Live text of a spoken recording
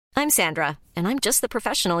I'm Sandra, and I'm just the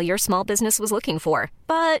professional your small business was looking for.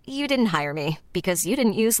 But you didn't hire me because you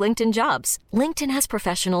didn't use LinkedIn Jobs. LinkedIn has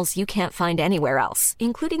professionals you can't find anywhere else,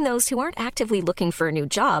 including those who aren't actively looking for a new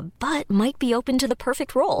job, but might be open to the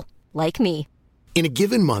perfect role, like me. In a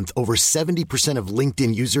given month, over 70% of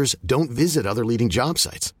LinkedIn users don't visit other leading job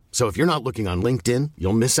sites. So if you're not looking on LinkedIn,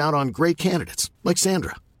 you'll miss out on great candidates like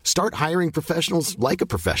Sandra. Start hiring professionals like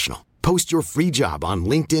a professional. Post your free job on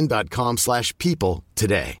linkedin.com/people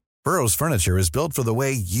today. Burrow's furniture is built for the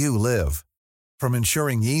way you live. From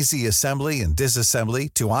ensuring easy assembly and disassembly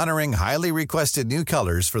to honoring highly requested new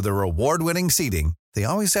colors for their award-winning seating, they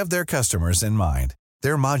always have their customers in mind.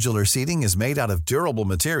 Their modular seating is made out of durable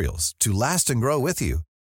materials to last and grow with you.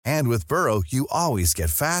 And with Burrow, you always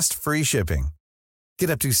get fast, free shipping.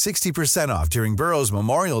 Get up to 60% off during Burrow's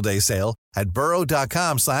Memorial Day sale at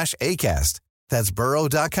burrow.com/ACAST. That's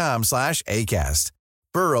burrow.com/ACAST.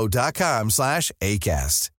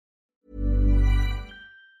 burrow.com/ACAST.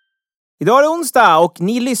 Idag är det onsdag och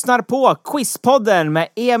ni lyssnar på Quizpodden med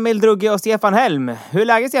Emil Drugge och Stefan Helm. Hur är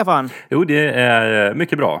läget, Stefan? Jo, det är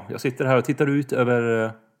mycket bra. Jag sitter här och tittar ut över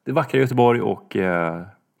det vackra Göteborg och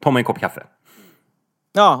tar mig en kopp kaffe.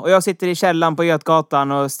 Ja, och jag sitter i källaren på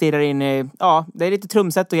Götgatan och stirrar in i... Ja, det är lite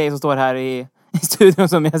trumset och grejer som står här i studion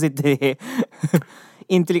som jag sitter i.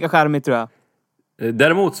 Inte lika charmigt, tror jag.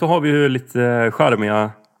 Däremot så har vi ju lite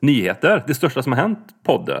charmiga nyheter. Det största som har hänt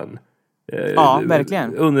podden. Ja,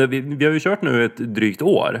 verkligen. Vi har ju kört nu ett drygt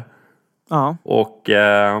år. Ja. Och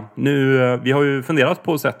nu, vi har ju funderat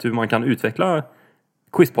på sätt hur man kan utveckla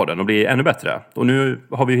Quizpodden och bli ännu bättre. Och nu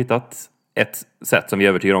har vi hittat ett sätt som vi är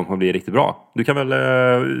övertygade om kommer bli riktigt bra.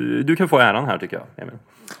 Du kan få äran här, tycker jag, Emil.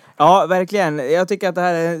 Ja, verkligen. Jag tycker att det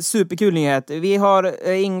här är en superkul nyhet. Vi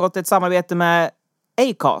har ingått ett samarbete med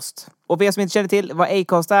Acast. Och för er som inte känner till vad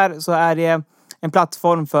Acast är, så är det en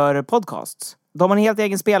plattform för podcasts. De har en helt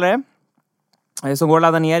egen spelare som går att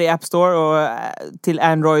ladda ner i App Store och till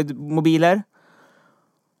Android-mobiler.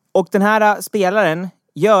 Och den här spelaren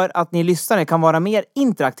gör att ni lyssnare kan vara mer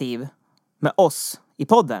interaktiv med oss i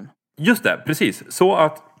podden. Just det, precis. Så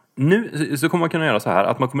att nu så kommer man kunna göra så här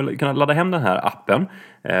att man kommer kunna ladda hem den här appen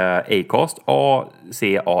Acast,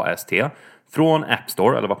 A-C-A-S-T, från App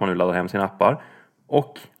Store eller vart man nu laddar hem sina appar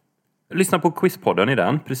och lyssna på Quizpodden i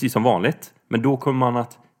den, precis som vanligt. Men då kommer man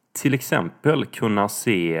att till exempel kunna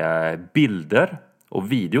se bilder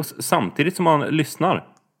och videos samtidigt som man lyssnar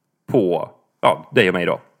på dig och mig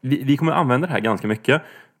då. Vi kommer använda det här ganska mycket.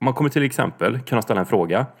 Man kommer till exempel kunna ställa en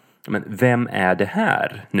fråga. Men vem är det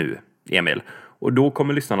här nu, Emil? Och då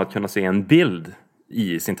kommer lyssnarna att kunna se en bild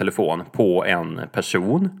i sin telefon på en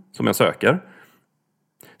person som jag söker.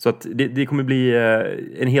 Så att det kommer bli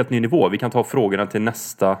en helt ny nivå. Vi kan ta frågorna till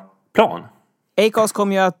nästa plan. Acast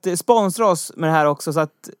kommer ju att sponsra oss med det här också, så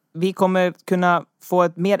att vi kommer kunna få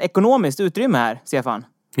ett mer ekonomiskt utrymme här, Stefan.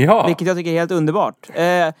 Ja. Vilket jag tycker är helt underbart.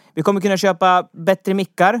 Vi kommer kunna köpa bättre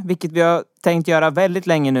mickar, vilket vi har tänkt göra väldigt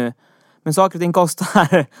länge nu. Men saker och ting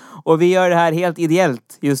kostar. Och vi gör det här helt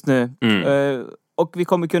ideellt just nu. Och vi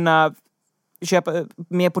kommer kunna köpa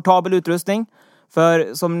mer portabel utrustning.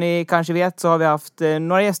 För som ni kanske vet så har vi haft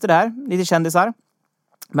några gäster där. Lite kändisar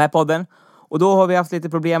med podden. Och då har vi haft lite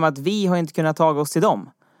problem att vi har inte kunnat ta oss till dem.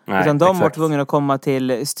 Nej, utan de exakt. var tvungna att komma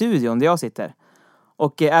till studion där jag sitter.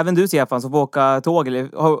 Och även du, Stefan, som får åka tåg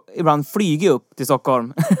eller har ibland flygit upp till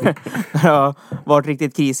Stockholm. Det har varit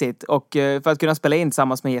riktigt krisigt. Och för att kunna spela in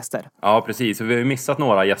tillsammans med gäster. Ja, precis. Vi har missat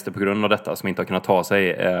några gäster på grund av detta som inte har kunnat ta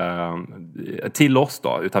sig till oss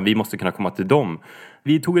då. Utan vi måste kunna komma till dem.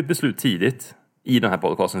 Vi tog ett beslut tidigt i den här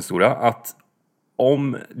podcastens historia att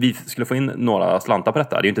om vi skulle få in några slantar på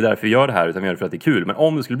detta, det är ju inte därför vi gör det här utan vi gör det för att det är kul. Men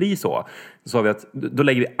om det skulle bli så sa vi att då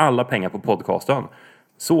lägger vi alla pengar på podcasten.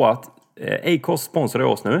 Så att Acast sponsrar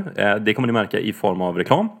oss nu. Det kommer ni märka i form av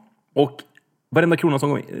reklam. Och varenda krona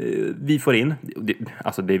som vi får in,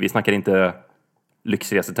 vi snackar inte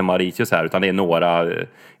lyxresor till Mauritius här, utan det är några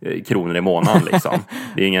kronor i månaden liksom.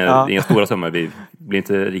 Det är inga stora summor, vi blir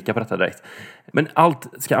inte rika på detta direkt. Men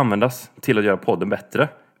allt ska användas till att göra podden bättre.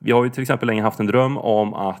 Vi har ju till exempel länge haft en dröm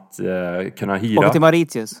om att kunna hyra... Åka till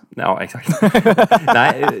Mauritius. Ja, exakt.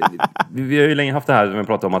 Nej, vi har ju länge haft det här som vi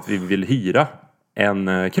pratar om att vi vill hyra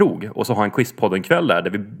en krog och så ha en Quizpodden-kväll där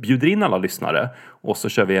vi bjuder in alla lyssnare och så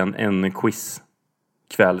kör vi en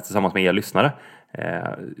quizkväll tillsammans med er lyssnare.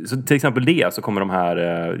 Så till exempel det så kommer de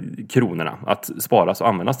här kronorna att sparas och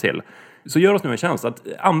användas till. Så gör oss nu en tjänst att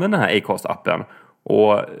använda den här Acast-appen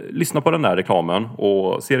och lyssna på den där reklamen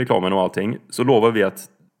och se reklamen och allting, så lovar vi att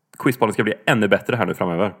Quizpodden ska bli ännu bättre här nu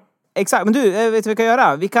framöver. Exakt, men du, vet du vad vi kan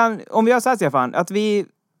göra? Vi kan, om vi gör så här, Stefan, att vi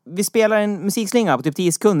spelar en musikslinga på typ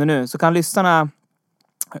 10 sekunder nu, så kan lyssnarna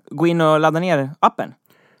gå in och ladda ner appen.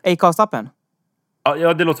 Acast-appen?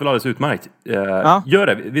 Ja, det låter väl alldeles utmärkt. Gör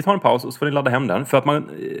det. Vi tar en paus och så får ni ladda hem den. För att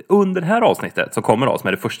under det här avsnittet som kommer som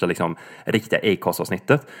är det första liksom, riktiga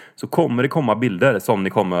Acast-avsnittet, så kommer det komma bilder som ni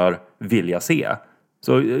kommer vilja se.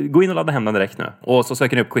 Så gå in och ladda hem den direkt nu. Och så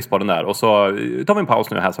söker ni upp Quizpodden där. Och så tar vi en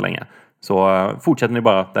paus nu här så länge. Så fortsätter ni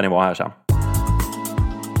bara där ni var här sen.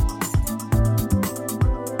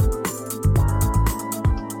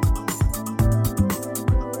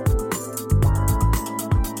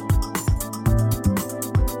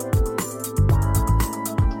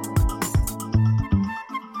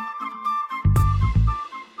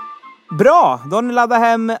 Bra! Då har ni laddat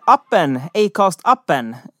hem appen,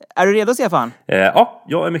 Acast-appen. Är du redo, Stefan? Ja,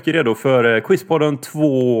 jag är mycket redo för Quizpodden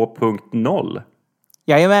 2.0.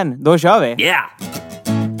 Jajamän, då kör vi! Yeah!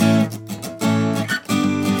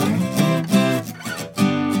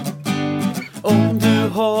 Om du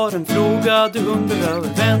har en fråga du undrar över,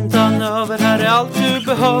 väntan över, här är allt du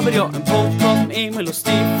behöver. Ja, en podcast med Emil och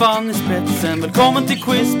Stefan i spetsen. Välkommen till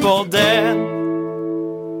Quizpodden!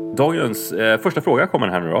 Dagens första fråga kommer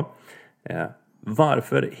här nu då.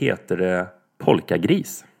 Varför heter det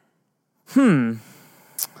polkagris?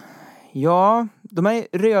 Ja, de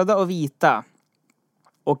är röda och vita.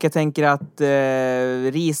 Och jag tänker att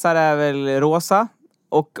risar är väl rosa.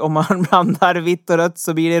 Och om man blandar vitt och rött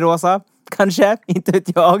så blir det rosa. Kanske, inte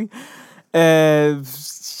vet jag.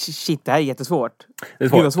 Shit, det här är jättesvårt. Det är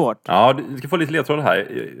svårt. Det var svårt. Ja, du ska få lite ledtråd här.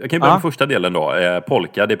 Jag kan ju börja med första delen då.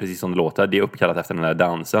 Polka, det är precis som det låter. Det är uppkallat efter den här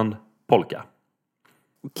dansen. Polka.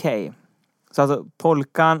 Okej. Så alltså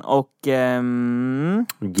polkan och...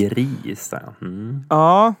 Gris.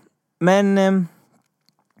 Ja, men...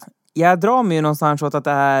 jag drar mig ju någonstans åt att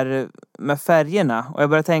det här med färgerna. Och jag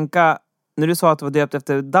börjar tänka... När du sa att det var döpt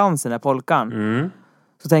efter dansen, där polkan.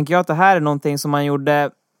 Så tänker jag att det här är någonting som man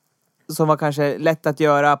gjorde... Som var kanske lätt att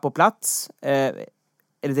göra på plats.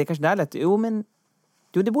 Eller det kanske är lätt. Jo,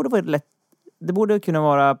 det borde vara lätt. Det borde kunna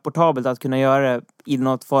vara portabelt att kunna göra det i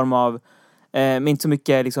något form av... med inte så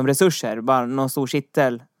mycket liksom, resurser. Bara någon stor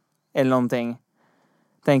kittel. Eller någonting.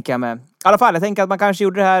 Tänker jag med. I alla fall, jag tänker att man kanske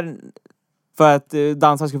gjorde det här... För att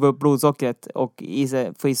dansaren skulle få upp blodsockret. Och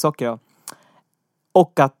få i socker då.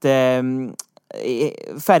 Och att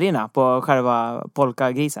färgerna på själva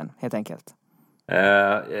polkagrisen, helt enkelt.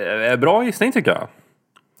 Bra gissning tycker jag.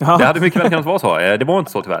 Ja. Det hade mycket väl kunnat vara så. Det var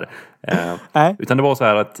inte så tyvärr. Nej. Utan det var så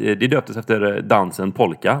här att det döptes efter dansen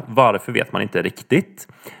polka. Varför vet man inte riktigt.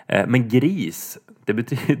 Men gris, det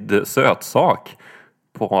betyder sötsak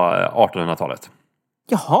på 1800-talet.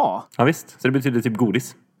 Jaha. Ja visst, så det betyder typ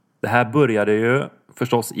godis. Det här började ju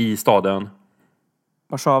förstås i staden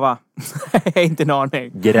Warszawa. Jag har inte en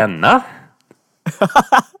aning. Gränna.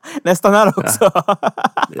 Nästan här också.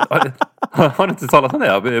 Har du inte talat om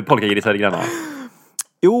det? Polkagrisar i Gränna?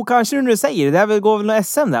 Jo, kanske när du säger det. Det går väl något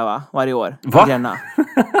SM där va? Varje år. Va? I Gränna.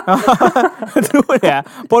 Jag tror det.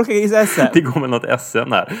 Polkagris-SM. Det går väl något SM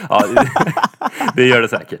där. Ja, det gör det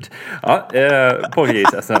säkert. Ja,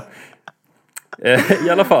 polkagris-SM. I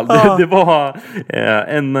alla fall, det var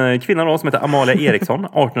en kvinna då som heter Amalia Eriksson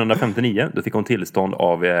 1859. Då fick hon tillstånd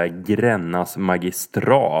av Grännas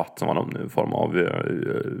magistrat, som var någon form av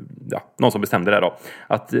någon som bestämde det då,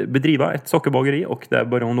 att bedriva ett sockerbageri, och där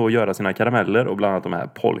började hon då göra sina karameller och bland annat de här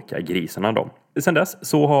polkagrisarna då. Sen dess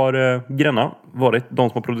så har Gränna varit de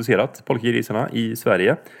som har producerat polkagrisarna i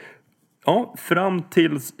Sverige. Ja, fram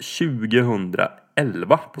tills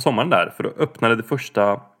 2011 på sommaren där, för då öppnade det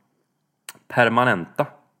första permanenta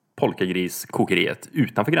polkagriskokeriet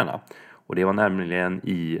utanför Gränna. Och det var nämligen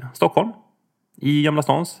i Stockholm. I Gamla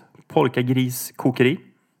stans polkagriskokeri.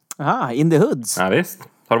 Aha, in the hoods. Ja visst.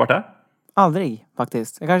 Har du varit där? Aldrig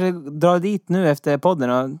faktiskt. Jag kanske drar dit nu efter podden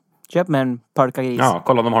och köper mig en polkagris. Ja,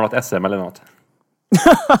 kolla om de har något SM eller något.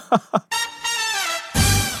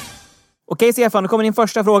 Okej Stefan, nu kommer din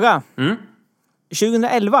första fråga.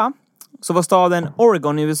 2011 så var staden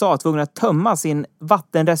Oregon i USA tvungen att tömma sin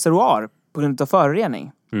vattenreservoar på grund av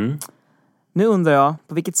förorening. Nu undrar jag,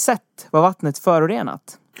 på vilket sätt var vattnet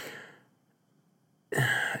förorenat?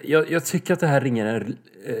 Jag tycker att det här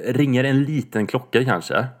ringer en liten klocka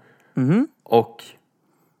kanske. Och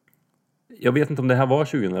jag vet inte om det här var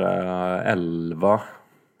 2011.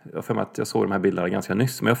 Jag för mig att jag såg de här bilderna ganska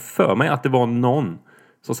nyss. Men jag för mig att det var någon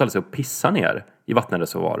som ställde sig och pissade ner i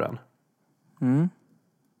vattenreservoaren.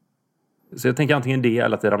 Så jag tänker antingen det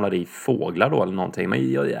eller att det ramlade i fåglar då eller någonting.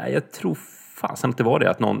 Men jag tror fasen att det var det.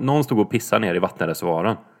 Att någon stod och pissade ner i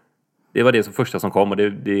vattenreservoaren. Det var det första som kom. Och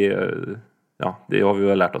det har vi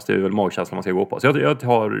väl lärt oss. Det är väl magkänslan man ska gå på. Så jag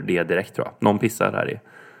tar det direkt tror jag. Någon pissar här i.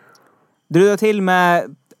 Du drar till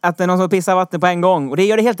med att det är någon som pissar vatten på en gång. Och det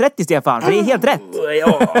gör det helt rätt i Stefan. För det är helt rätt.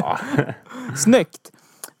 Ja. Snyggt.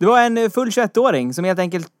 Det var en full 21-åring som helt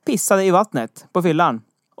enkelt pissade i vattnet på fyllan.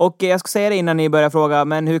 Och jag ska säga det innan ni börjar fråga,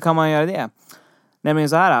 men hur kan man göra det? Nämligen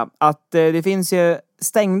så här, att det finns ju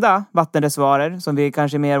stängda vattenreservoarer som vi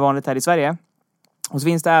kanske är mer vanligt här i Sverige. Och så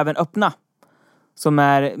finns det även öppna som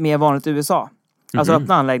är mer vanligt i USA. Alltså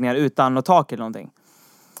öppna anläggningar utan något tak eller någonting.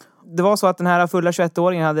 Det var så att den här fulla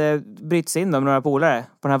 21-åringen hade brytt sig in med några polare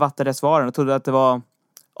på den här vattenreservoaren och trodde att det var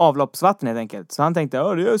avloppsvatten helt enkelt. Så han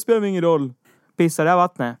tänkte, det spelar ingen roll. Pissar det här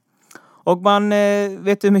vattnet. Och man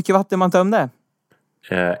vet hur mycket vatten man tömde?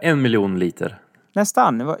 1 miljon liter.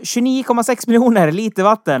 Nästan. Det var 29,6 miljoner liter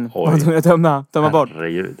vatten man tog att tömma bort.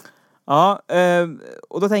 Herregud. Ja,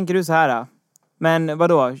 och då tänker du så här. Men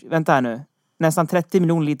vadå? Vänta här nu. Nästan 30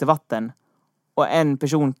 miljoner liter vatten. Och en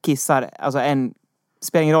person kissar. Alltså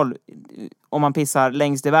spelar ingen roll om man pissar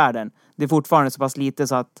längst i världen. Det är fortfarande så pass lite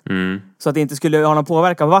så att det inte skulle ha någon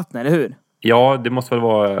påverkan på vattnet, eller hur? Ja, det måste väl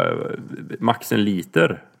vara max 1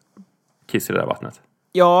 liter kiss i det där vattnet.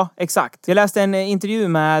 Ja, exakt. Jag läste en intervju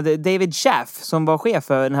med David Schaff som var chef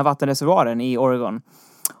för den här vattenreservoaren i Oregon.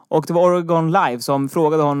 Och det var Oregon Live som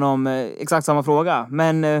frågade honom exakt samma fråga.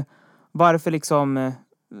 Men varför liksom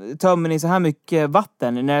tömmer ni så här mycket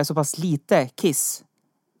vatten när det är så pass lite kiss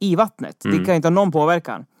i vattnet? Det kan ju inte ha någon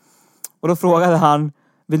påverkan. Och då frågade han,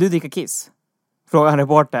 vill du dricka kiss? Frågade han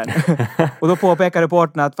reportern. Och då påpekar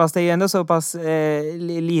reportern att fast det är ändå så pass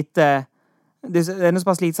lite... Det är ändå så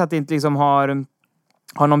pass lite så att det inte liksom har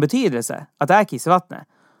någon betydelse att det är kiss i vattnet.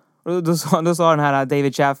 Och då sa den här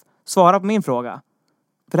David Schaff, svara på min fråga.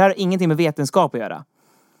 För det här har ingenting med vetenskap att göra.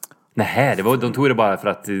 Nej, de tog det bara för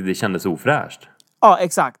att det kändes ofräscht. Ja,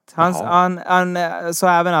 exakt. Han sa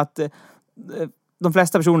även att de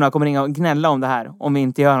flesta personerna kommer ringa och gnälla om det här om vi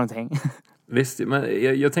inte gör någonting. Visst, men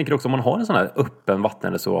jag tänker också om man har en sån här öppen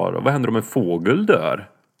vattenreservoar, vad händer om en fågel dör?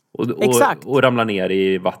 Och ramlar ner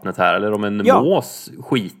i vattnet här? Eller om en mås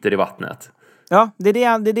skiter i vattnet? Ja, det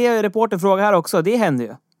är det reportern frågar här också. Det händer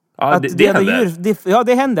ju. Ja, det händer.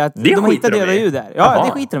 Det händer att de hittar döda djur där. Ja, Aha.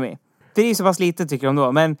 Det skiter de i. Det är ju så pass lite tycker de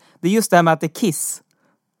då. Men det är just det här med att det är kiss.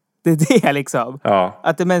 Det är det liksom. Ja.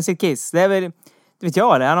 Att det är mänskligt kiss. Det är väl, det vet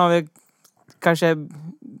jag det. Han har väl kanske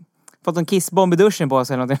fått en kissbomb i duschen på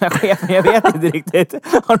sig eller någonting. Den här chefen, jag vet inte riktigt.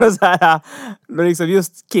 Har något så här, liksom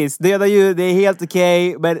just kiss. Döda djur, det är helt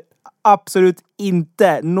okej. Men absolut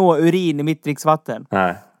inte nå urin i mitt dricksvatten.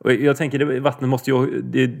 Nej. Och jag tänker, vattnet måste ju...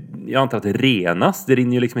 jag antar att det renas. Det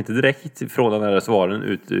rinner ju liksom inte direkt från den här reservoaren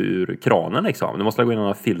ut ur kranen liksom. Det måste gå in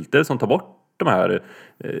några filter som tar bort de här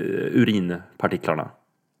urinpartiklarna.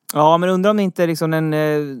 Ja, men undrar om det inte liksom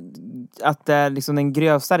att liksom den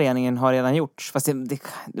grövsta reningen har redan gjorts. Fast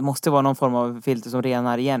det måste vara någon form av filter som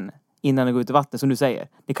renar igen innan det går ut i vattnet, som du säger.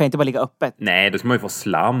 Det kan inte bara ligga öppet. Nej, då ska man ju få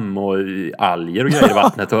slam och alger och grejer i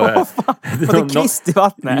vattnet. Och, det kvist i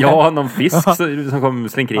vattnet. Ja, någon fisk som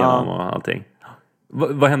slinker igenom och allting.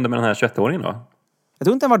 Vad hände med den här 21-åringen då? Jag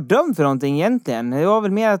tror inte han var dömd för någonting egentligen. Det var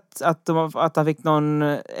väl mer att han fick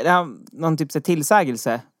någon typ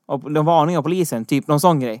tillsägelse och någon varning av polisen, typ någon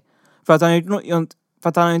sån grej. För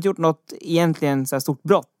att han inte gjort något egentligen så här stort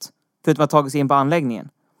brott. Förutom att ha tagit sig in på anläggningen.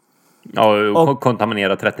 Ja, och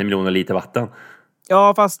kontaminera 30 miljoner liter vatten.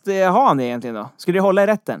 Ja, fast har han det egentligen då? Skulle det hålla i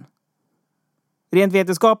rätten? Rent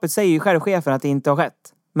vetenskapligt säger ju själv chefen att det inte har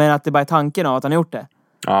skett. Men att det bara är tanken av att han har gjort det.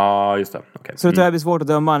 Ja, just det. Okay. Så det tror jag blir svårt att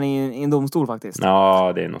döma han i en domstol faktiskt.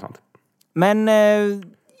 Ja, det är nog sant. Men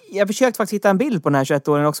jag försökte faktiskt hitta en bild på den här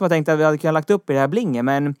 21-åringen också. Jag tänkte att vi hade kunnat lagt upp i det här blinget.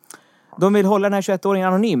 Men de vill hålla den här 21-åringen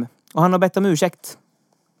anonym. Och han har bett om ursäkt.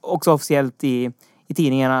 Också officiellt i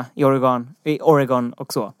tidningarna i Oregon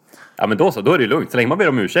och så. Ja, men då är det lugnt. Så länge man ber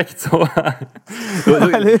om ursäkt så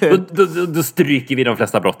då stryker vi de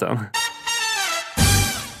flesta brotten.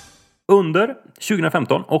 Under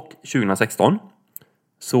 2015 och 2016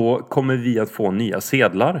 så kommer vi att få nya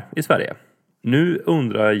sedlar i Sverige. Nu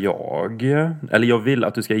undrar jag vill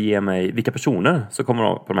att du ska ge mig vilka personer som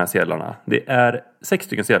kommer på de här sedlarna. Det är 6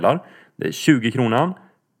 stycken sedlar. Det är 20 kronan,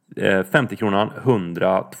 50 kronan,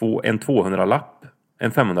 100, en 200-lapp,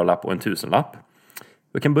 en 500-lapp och en 1000-lapp.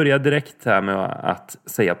 Vi kan börja direkt här med att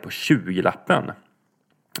säga på 20-lappen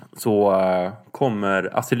så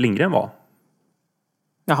kommer Astrid Lindgren vara.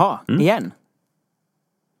 Jaha, igen?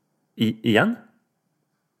 Igen?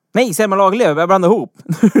 Nej, Selma Lagerlöf, jag blandar ihop.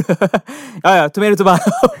 ja, tomato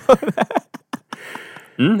tomato.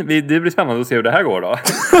 Det blir spännande att se hur det här går då.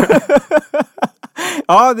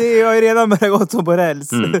 Ja, det har ju redan börjat gått som på räls.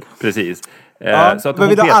 Precis. Ja, så att men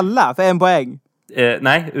vill du ha alla för en poäng?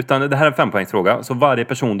 Nej, utan det här är en 5-poängsfråga. Så varje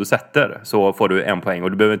person du sätter så får du 1 poäng.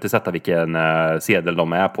 Och du behöver inte sätta vilken sedel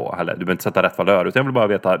de är på. Eller du behöver inte sätta rätt valör. Utan jag vill bara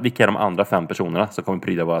veta vilka är de andra 5 personerna som kommer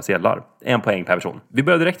pryda våra sedlar. 1 poäng per person. Vi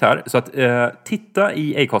börjar direkt här. Så att titta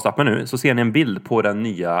i Acast-appen nu så ser ni en bild på den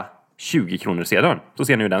nya 20-kronors-sedeln. Så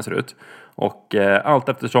ser ni hur den ser ut. Och allt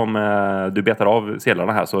eftersom du betar av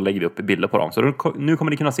sedlarna här så lägger vi upp bilder på dem. Så nu kommer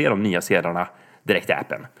ni kunna se de nya sedlarna direkt i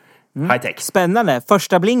appen. High-tech. Spännande.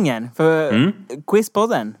 Första blingen för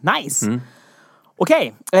Quizpodden. Nice.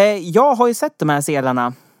 Okej. Jag har ju sett de här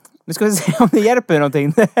sedlarna. Nu ska vi se om det hjälper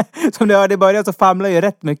någonting. Som du hörde i början så famlar ju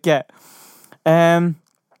rätt mycket.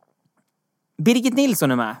 Birgit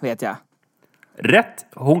Nilsson är med, vet jag. Rätt.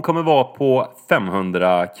 Hon kommer vara på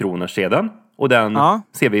 500-kronors-sedeln. Och den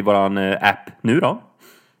ser vi i våran app nu då.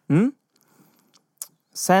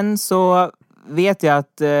 Sen så vet jag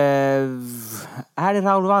att... är det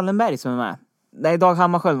Raoul Wallenberg som är med? Nej, Dag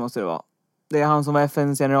Hammarskjöld måste det vara. Det är han som var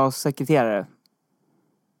FNs generalsekreterare.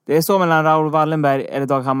 Det är så mellan Raoul Wallenberg eller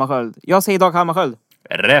Dag Hammarskjöld. Jag säger Dag Hammarskjöld.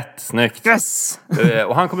 Rätt, snyggt. Yes!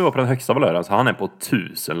 Och han kommer vara på den högsta valören. Så han är på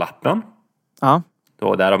 1000-lappen. Ja.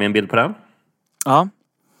 Då, där har vi en bild på den. Ja.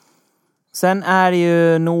 Sen är det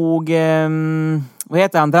ju nog... vad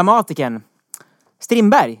heter han? Dramatikern.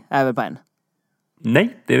 Strindberg är väl på en.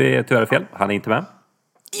 Nej, det är tyvärr fel. Han är inte med.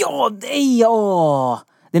 Ja, det är jag!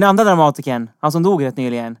 Den andra dramatikern. Han som dog rätt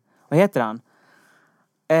nyligen. Vad heter han?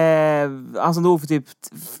 Han som dog för typ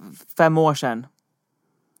 5 år sedan.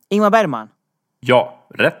 Ingmar Bergman. Ja,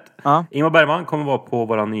 rätt. Ja. Ingmar Bergman kommer vara på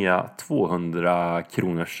våra nya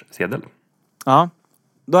 200-kronors-sedel. Ja.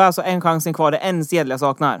 Då är alltså en chansen kvar. Det är en sedel jag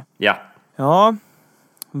saknar. Ja. Ja.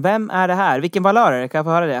 Vem är det här? Vilken valör är det? Kan jag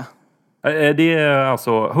få höra det? Det är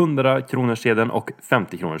alltså 100-kronors-sedeln och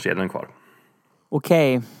 50-kronors-sedeln kvar.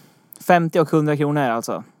 Okej. 50 och 100 kronor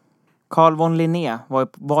alltså. Carl von Linné var ju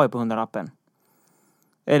på 100-lappen.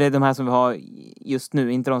 Eller de här som vi har just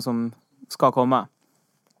nu. Inte de som ska komma.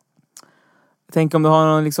 Jag tänker om du har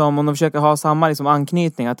någon, liksom, om de försöker ha samma liksom,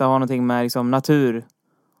 anknytning. Att det har någonting med liksom, natur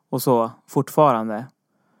och så fortfarande.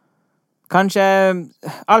 Kanske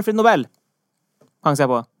Alfred Nobel. Chansar jag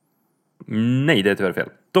på. Nej, det är tyvärr fel.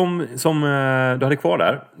 De som du hade kvar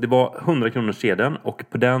där, det var 100-kronors-sedeln och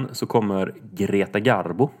på den så kommer Greta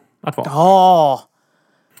Garbo att vara. Ja!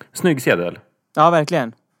 Snygg sedel. Ja,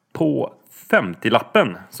 verkligen. På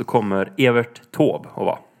 50-lappen så kommer Evert Taube att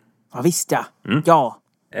vara. Ja, visst ja. Ja.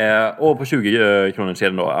 Och på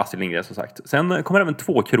 20-kronors-sedeln då, Astrid Lindgren som sagt. Sen kommer även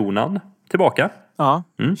 2-kronan tillbaka. Ja,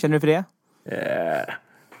 känner du för det?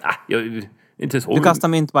 Inte så. Du kastar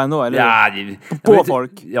mynt bara ändå, eller? Ja, på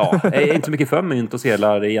folk. Ja, inte så mycket för mynt och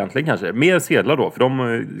sedlar egentligen kanske. Mer sedlar då, för de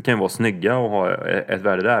kan ju vara snygga och ha ett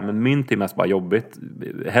värde där. Men mynt är mest bara jobbigt.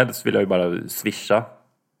 Helst vill jag ju bara swisha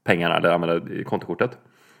pengarna eller använda kontokortet.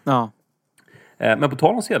 Ja. Men på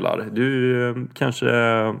tal om sedlar, du kanske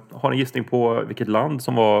har en gissning på vilket land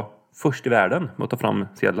som var först i världen med att ta fram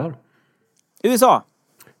sedlar? USA.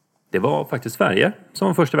 Det var faktiskt Sverige som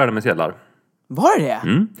var först i världen med sedlar. Var det?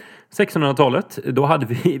 1600-talet, då hade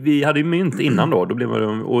vi hade ju mynt innan då blev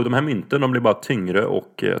och de här mynten de blev bara tyngre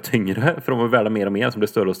och tyngre för de var värda mer och mer som blev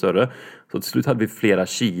större och större. Så till slut hade vi flera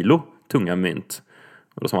kilo tunga mynt.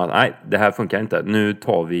 Och då sa man att nej, det här funkar inte. Nu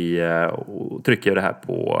tar vi och trycker det här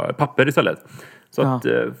på papper istället. Så att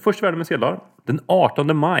först i världen med sedlar. Den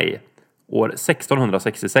 18 maj år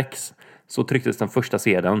 1666 så trycktes den första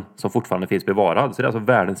sedeln som fortfarande finns bevarad. Så det är alltså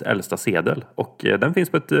världens äldsta sedel. Och den finns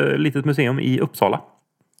på ett litet museum i Uppsala.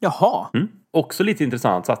 Jaha. Också lite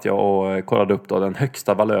intressant satt jag och kollade upp då den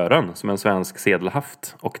högsta valören som en svensk sedel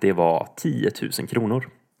haft. Och det var 10 000 kronor.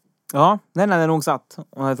 Ja, den hade jag nog satt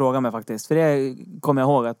om jag frågar mig faktiskt. För det kommer jag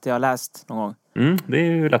ihåg att jag har läst någon gång. Det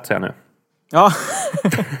är ju lätt att säga nu. Ja.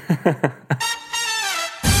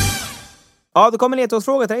 Ja, då kommer en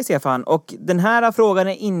ledtrådsfråga till dig, Stefan. Och den här frågan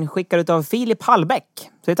är inskickad av Filip Hallbäck.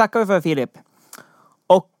 Så det tackar vi för, Filip.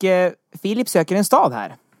 Och Filip söker en stad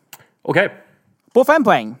här. Okej. På 5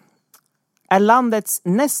 poäng. Är landets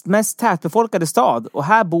näst mest tätbefolkade stad. Och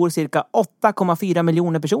här bor cirka 8,4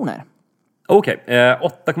 miljoner personer. Okej,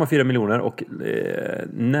 8,4 miljoner och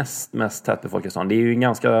näst mest tätbefolkade stad. Det är ju en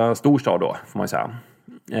ganska stor stad då, får man ju säga.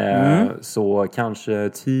 Så kanske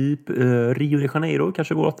typ Rio de Janeiro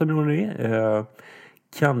kanske går 8 miljoner i.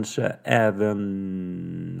 Kanske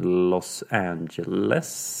även Los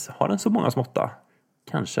Angeles. Har den så många som 8?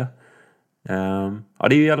 Kanske. Ja,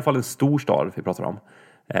 det är ju i alla fall en stor stad vi pratar om.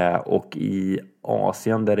 Och i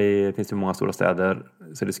Asien där det finns ju många stora städer.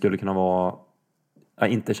 Så det skulle kunna vara...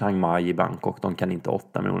 inte Chiang Mai i Bangkok. De kan inte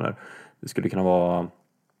 8 miljoner. Det skulle kunna vara...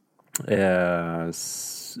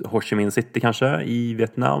 Ho Chi Minh City kanske i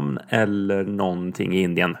Vietnam eller någonting i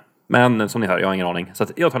Indien. Men som ni hör, jag har ingen aning. Så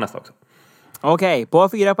att jag tar nästa också. Okej, på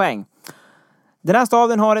 4 poäng. Den här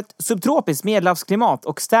staden har ett subtropiskt medelhavsklimat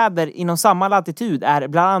och städer inom samma latitud är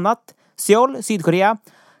bland annat Seoul, Sydkorea,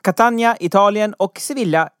 Catania, Italien och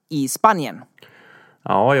Sevilla i Spanien.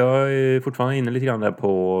 Ja, jag är fortfarande inne lite grann där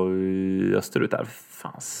på österut där.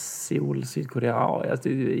 Fan, Seoul, Sydkorea. Ja,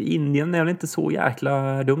 Indien är väl inte så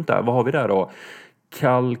jäkla dumt där. Vad har vi där då?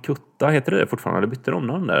 Calcutta heter det fortfarande. Eller bytte de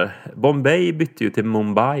namn där? Bombay bytte ju till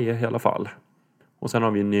Mumbai i alla fall. Och sen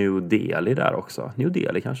har vi New Delhi där också. New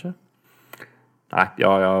Delhi kanske? Nej,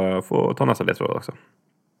 jag får ta nästa ledtråd också.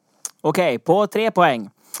 Okej, på 3 poäng.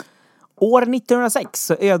 År 1906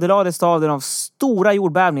 så ödelades staden av stora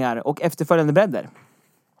jordbävningar och efterföljande bränder.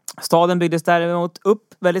 Staden byggdes däremot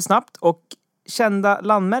upp väldigt snabbt och kända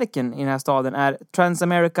landmärken i den här staden är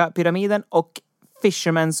Transamerica-pyramiden och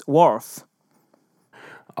Fisherman's Wharf.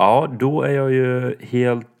 Ja, då är jag ju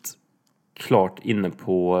helt klart inne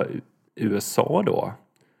på USA då.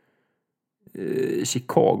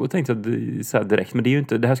 Chicago tänkte jag så här direkt, men det är ju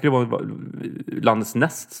inte, det här skulle vara landets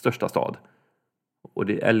näst största stad. Och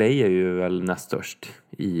LA är ju väl näst störst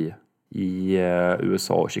i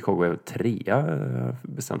USA, och Chicago är väl 3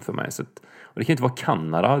 bestämt för mig. Så att, och det kan inte vara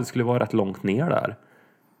Kanada, det skulle vara rätt långt ner där.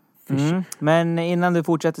 Men innan du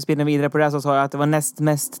fortsätter spinna vidare på det här så sa jag att det var näst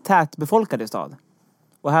mest tätbefolkade stad.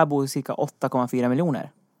 Och här bor cirka 8,4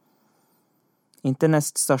 miljoner. Inte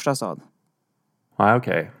näst största stad. Nej,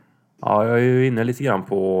 okej. Ja, jag är ju inne lite grann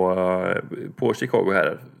på Chicago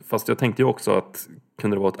här. Fast jag tänkte ju också att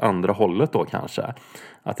kunde det vara åt andra hållet då kanske.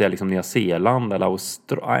 Att det är liksom Nya Zeeland eller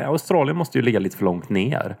Australien måste ju ligga lite för långt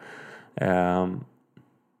ner.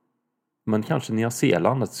 Men kanske Nya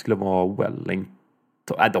Zeeland, att det skulle vara Wellington.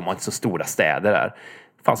 Nej, de har inte så stora städer där.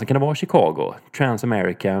 Fan, så kan det vara Chicago,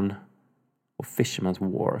 Transamerican och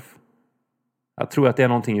Fisherman's Wharf. Jag tror att det är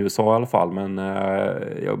någonting i USA i alla fall, men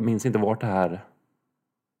jag minns inte vart det här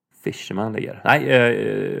Fisherman ligger.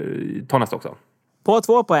 Nej, ta nästa också. På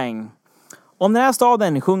 2 poäng. Om den här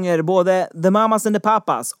staden sjunger både The Mamas and the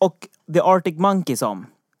Papas och The Arctic Monkeys om.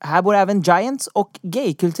 Här bor även Giants och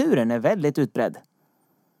gaykulturen är väldigt utbredd.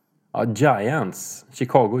 Ja, Giants.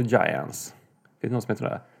 Chicago Giants. Finns det någon som heter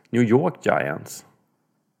det? New York Giants.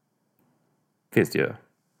 Finns det ju. Det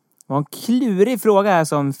var en klurig fråga här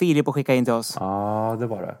som Filip har skickat in till oss. Ja, det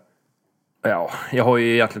var det. Ja, jag har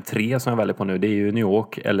ju egentligen 3 som jag väljer på nu. Det är ju New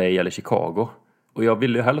York, LA eller Chicago. Och jag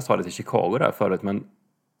ville ju hellre ha det till Chicago där förut, men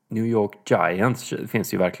New York Giants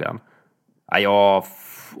finns ju verkligen. Ja,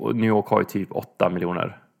 New York har ju typ 8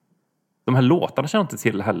 miljoner. De här låtarna känner jag inte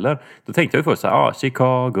till heller. Då tänkte jag ju först så här,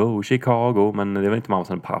 Chicago, men det var inte mamma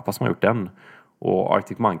och pappa som har gjort den. Och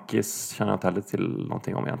Arctic Monkeys känner jag inte heller till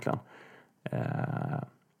någonting om egentligen.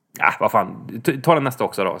 Vad fan, ta den nästa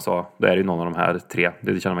också då, så då är det ju någon av de här 3. Det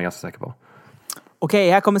känner jag mig ganska säker på.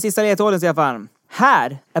 Okej, här kommer sista ledtråden, Stefan.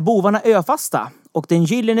 Här är bovarna öfasta och den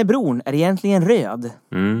gyllene bron är egentligen röd.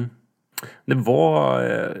 Det var,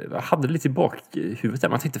 jag hade lite i bakhuvudet där.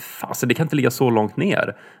 Man tänkte, fan, det kan inte ligga så långt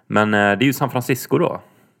ner. Men det är ju San Francisco då.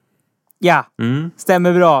 Ja,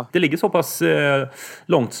 stämmer bra. Det ligger så pass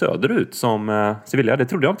långt söderut som Sevilla. Det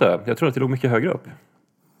trodde jag inte. Jag trodde att det låg mycket högre upp.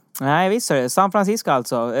 Nej, visst är det. San Francisco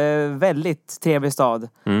alltså. Väldigt trevlig stad.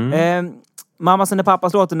 Mammas and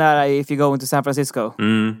pappas-låten där, If you go into San Francisco.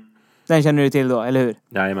 Den känner du till då, eller hur?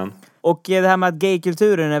 Jajamän. Och det här med att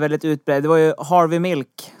gaykulturen är väldigt utbredd. Det var ju Harvey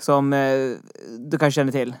Milk som du kanske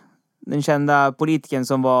känner till. Den kända politikern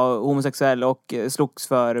som var homosexuell och slogs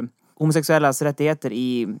för homosexuellas rättigheter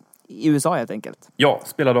i USA helt enkelt. Ja,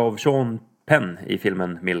 spelad av Sean Penn i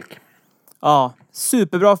filmen Milk. Ja,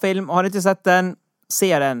 superbra film. Har ni inte sett den?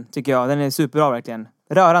 Se den, tycker jag. Den är superbra verkligen.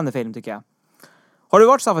 Rörande film, tycker jag. Har du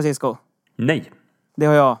varit i San Francisco? Nej. Det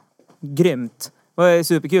har jag. Grymt. Det var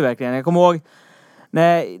superkul verkligen. Jag kommer ihåg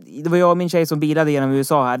det var jag och min tjej som bilade genom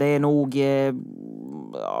USA här. Det är nog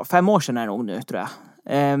 5 år sedan är det nog nu, tror jag.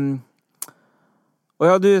 Och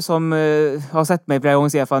ja, du som har sett mig flera gånger,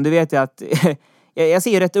 Stefan, du vet ju att jag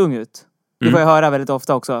ser ju rätt ung ut. Det får jag höra väldigt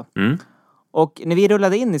ofta också. Och när vi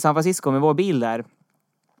rullade in i San Francisco med vår bil där,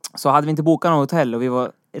 så hade vi inte bokat något hotell och vi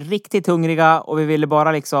var riktigt hungriga och vi ville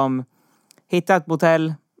bara liksom hitta ett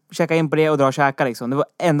hotell, checka in på det och dra och käka liksom. Det var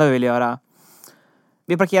det enda vi ville göra.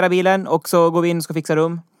 Vi parkerar bilen och så går vi in och ska fixa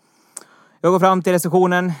rum. Jag går fram till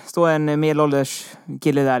receptionen, står en medelålders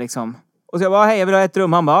kille där liksom. Och så jag bara, hej, jag vill ha ett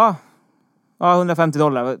rum. Han bara, ja,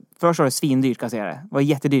 $150. Först var det svindyrt, kan jag säga det. Det var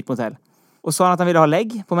jättedyrt på hotell. Och sa han att han ville ha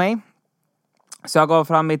lägg på mig. Så jag gav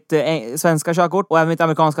fram mitt svenska körkort och även mitt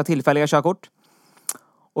amerikanska tillfälliga körkort.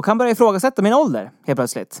 Och han började ifrågasätta min ålder helt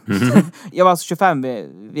plötsligt. Jag var alltså 25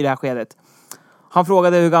 vid det här skedet. Han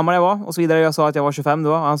frågade hur gammal jag var och så vidare. Jag sa att jag var 25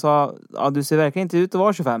 då. Han sa, ja, du ser verkligen inte ut att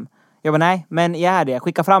vara 25. Jag bara, nej, men jag är det.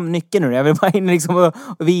 Skicka fram nyckeln nu. Jag vill bara in liksom och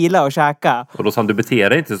vila och käka. Och då sa han, du beter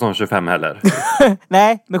dig inte som 25 heller.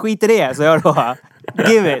 Nej, men skit i det, så jag då.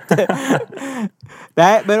 Give it.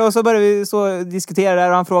 Nej, men och så började vi så diskutera där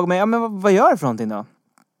och han frågade mig, ja men vad gör du för någonting då?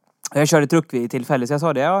 Jag körde truck vid tillfälle, så jag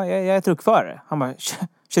sa det, ja, jag är truckförare. Han bara,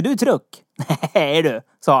 kör du truck? Nej du,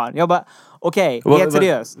 sa han. Jag bara, okej, helt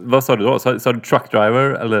seriöst. Vad sa du då? Sa du truck driver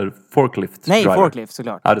eller forklift Nej, driver? forklift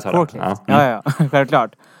såklart. Ja, det sa forklift. du. Ja,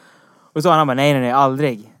 självklart. Och så han bara, nej,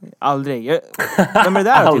 aldrig. Vem är det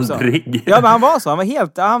där då? Typ, så. Aldrig? Ja, men han var så. Han var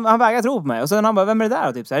helt, han vägrade tro på mig. Och så han bara, vem är det där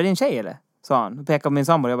då? Typ, så, är det din tjej eller? Sa han. Och pekade på min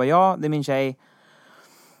sambo. Jag bara, ja, det är min tjej.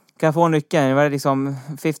 Kan jag få nyckeln? Det var liksom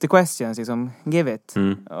 50 questions, liksom, give it.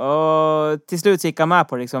 Och till slut gick han med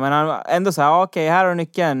på det, liksom. Men han ändå så här, okej, här har du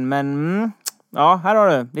nyckeln. Men, ja, här har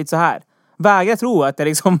du. Lite så här. Vägrade tro att jag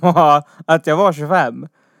liksom att jag var 25.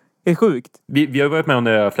 Det är sjukt. Vi har varit med om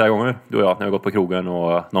det flera gånger, du och jag, när vi har gått på krogen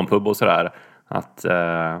och någon pub och sådär. Att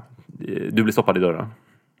du blir stoppad i dörren.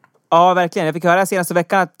 Ja, verkligen. Jag fick höra senaste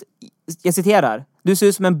veckan att, jag citerar, du ser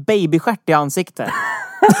ut som en babystjärt i ansiktet.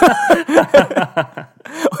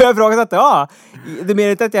 Och jag frågade att, ja, det menar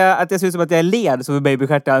inte att jag ser ut som att jag är led som en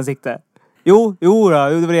babystjärt i ansiktet. Jo, det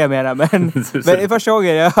var det jag menade. Men det är första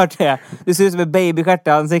gången jag har hört det. Du ser ut som en babystjärt i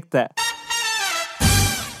ansiktet.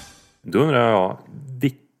 Då undrar jag,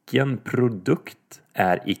 vilken produkt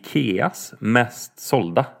är Ikeas mest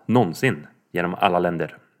sålda någonsin genom alla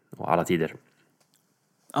länder och alla tider?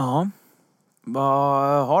 Ja.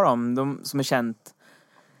 Vad har de som är känt?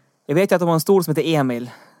 Jag vet ju att de har en stol som heter Emil.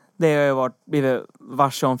 Det har jag blivit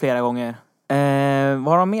varse om flera gånger.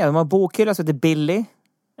 Vad har de med? De har bokhylla som heter Billy.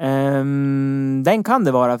 Den kan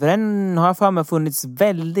det vara, för den har jag för mig funnits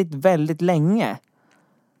väldigt, väldigt länge.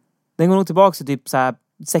 Den går nog tillbaka till typ så här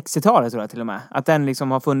 60-talet tror jag till och med. Att den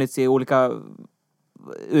liksom har funnits i olika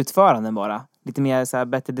utföranden bara. Lite mer så här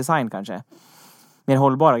bättre design kanske. Mer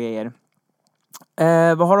hållbara grejer.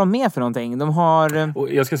 Vad har de med för någonting? De har...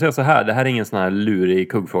 Och jag ska säga så här, det här är ingen sån här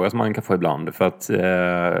lurig kuggfråga som man kan få ibland. För att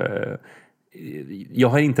jag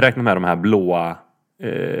har inte räknat med de här blåa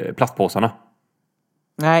plastpåsarna.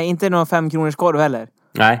 Nej, inte någon 5 kronors korv heller.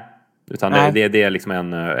 Nej, utan det är liksom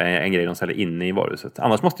en grej de säljer inne i varuhuset.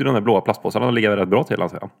 Annars måste ju de här blåa plastpåsarna ligga rätt bra till,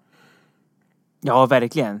 alltså. Ja,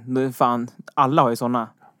 verkligen. Fan, alla har ju såna.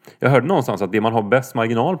 Jag hörde någonstans att det man har bäst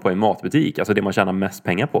marginal på i en matbutik, alltså det man tjänar mest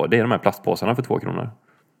pengar på, det är de här plastpåsarna för 2 kronor.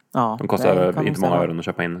 Ja, de kostar inte många öron att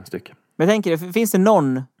köpa in styck. Men jag tänker, finns det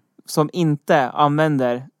någon som inte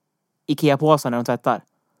använder Ikea-påsar när de tvättar?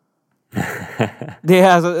 Det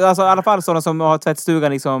är alltså i alla fall sådana som har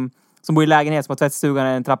tvättstugan liksom, som bor i lägenhet som har tvättstugan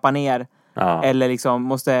en trappa ner. Ja. Eller liksom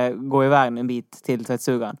måste gå iväg en bit till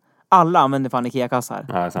tvättstugan. Alla använder fan Ikea-kassar.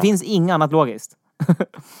 Ja, det finns inget annat logiskt.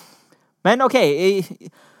 Men okej,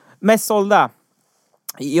 mest sålda.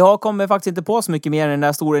 Jag kommer faktiskt inte på så mycket mer än den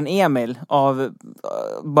där storen Emil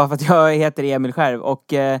bara för att jag heter Emil själv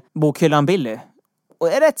och bokhyllan Billy. Och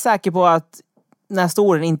jag är rätt säker på att den här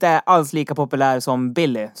storen inte är alls lika populär som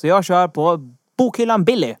Billy. Så jag kör på bokhyllan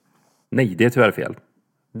Billy. Nej, det är tyvärr fel.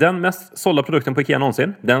 Den mest sålda produkten på Ikea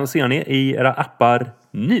någonsin, den ser ni i era appar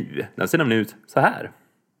nu. Den ser nämligen ut så här.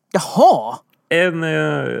 Jaha! En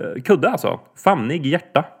kudde alltså. Famnig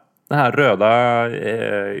hjärta. Den här röda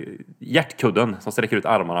hjärtkudden som sträcker ut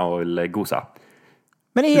armarna och vill gosa.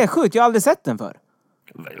 Men det är helt sjukt, jag har aldrig sett den för.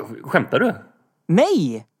 Skämtar du?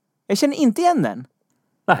 Nej! Jag känner inte igen den.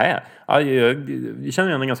 Nej, jag känner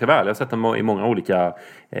igen den ganska väl. Jag har sett den i många olika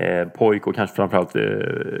pojk- och kanske framförallt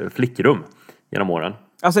flickrum genom åren.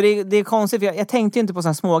 Alltså det är konstigt, för jag tänkte ju inte på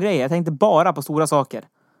sådana små grejer. Jag tänkte bara på stora saker.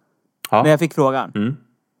 Ja. När jag fick frågan. Mm.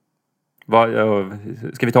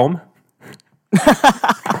 Ska vi ta om?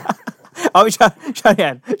 Ja, vi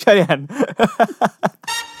kör igen.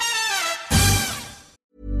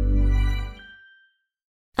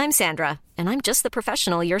 I'm Sandra, and I'm just the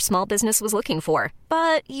professional your small business was looking for.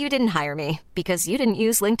 But you didn't hire me because you didn't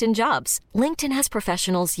use LinkedIn Jobs. LinkedIn has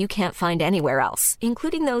professionals you can't find anywhere else,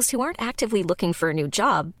 including those who aren't actively looking for a new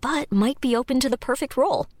job, but might be open to the perfect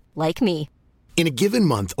role, like me. In a given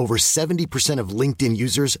month, over 70% of LinkedIn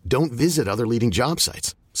users don't visit other leading job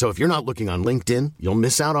sites. So if you're not looking on LinkedIn, you'll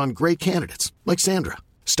miss out on great candidates like Sandra.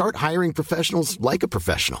 Start hiring professionals like a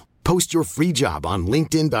professional. Post your free job on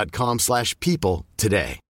linkedin.com/people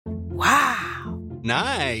today. Wow.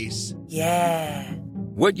 Nice. Yeah.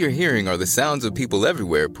 What you're hearing are the sounds of people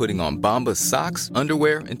everywhere putting on Bombas socks,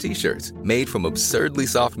 underwear, and T-shirts made from absurdly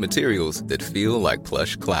soft materials that feel like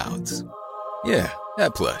plush clouds. Yeah,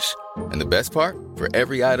 that plush. And the best part? For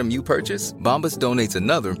every item you purchase, Bombas donates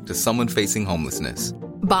another to someone facing homelessness.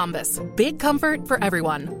 Bombas. Big comfort for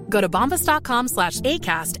everyone. Go to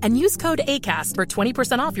bombas.com/ACAST and use code ACAST for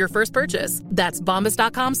 20% off your first purchase. That's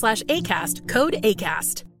bombas.com/ACAST. Code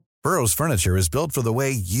ACAST. Burrow's furniture is built for the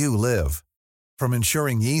way you live. From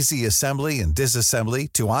ensuring easy assembly and disassembly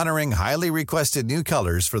to honoring highly requested new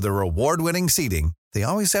colors for their award-winning seating, they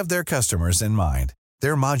always have their customers in mind.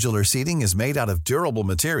 Their modular seating is made out of durable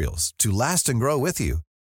materials to last and grow with you.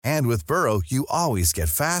 And with Burrow, you always get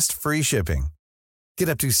fast, free shipping. Get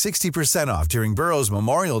up to 60% off during Burrow's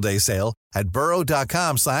Memorial Day sale at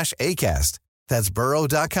burrow.com/ACAST. That's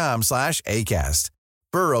burrow.com/ACAST.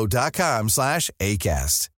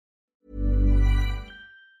 burrow.com/ACAST.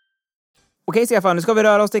 Okej, Stefan, nu ska vi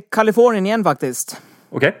röra oss till Kalifornien igen faktiskt.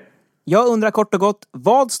 Okej. Jag undrar kort och gott,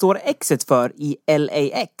 vad står X:et för i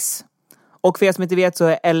LAX? Och för er som inte vet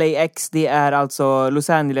så är LAX, det är alltså Los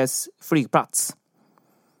Angeles flygplats.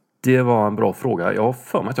 Det var en bra fråga. Jag har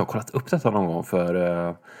för mig att jag har kollat upp detta någon gång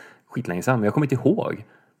för skitlänge sedan, men jag kommer inte ihåg.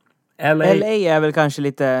 LA är väl kanske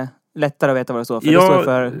lite lättare att veta vad det står för. Ja, det står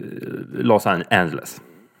för Los Angeles.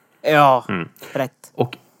 Ja, rätt.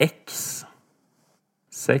 Och X.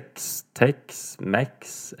 Sex, Tex,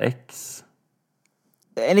 Mex, X.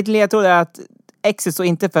 En liten ledtråd är att X står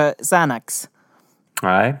inte för Xanax.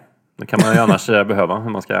 Nej, det kan man ju annars behöva när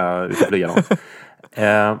man ska ut och flyga någon.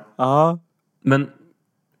 Ja. Men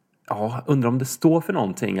ja, undrar om det står för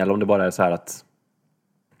någonting eller om det bara är så här att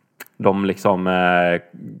de liksom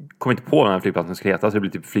kommer inte på den här flygplatsen skulle heta, så det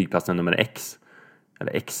blir typ flygplatsen nummer X.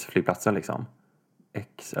 Eller X-flygplatsen liksom.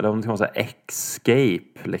 X, eller om det kan vara så här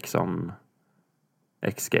Escape liksom.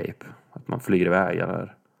 Escape. Att man flyger iväg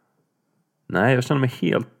eller... Nej, jag känner mig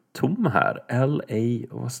helt tom här. LA,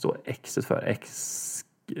 vad står X för?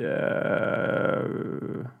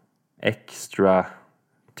 Extra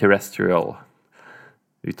terrestrial.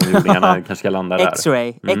 Utomjordingarna kanske ska landa där.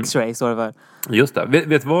 X-ray. X-ray står det för. Just det.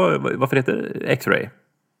 Vet du varför det heter X-ray?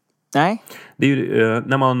 Nej. Det är ju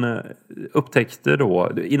när man upptäckte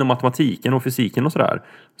då inom matematiken och fysiken och sådär,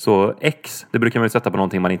 så X, det brukar man ju sätta på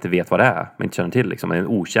någonting man inte vet vad det är, man inte känner till liksom, en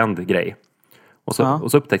okänd grej. Och så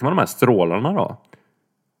upptäckte man de här strålarna då.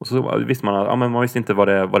 Och så visste man att men man visste inte vad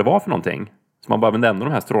det var för någonting. Så man bara nämnde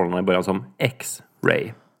de här strålarna i början som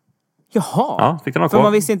X-ray. Jaha. Ja, fick de ha kvar. För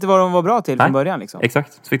man visste inte vad de var bra till från början liksom.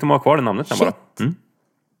 Exakt. Så fick de ha kvar det namnet sen bara.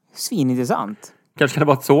 Svinintressant. Kanske kan det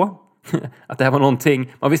vara så. Att det här var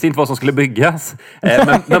någonting, man visste inte vad som skulle byggas,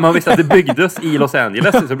 men man visste att det byggdes i Los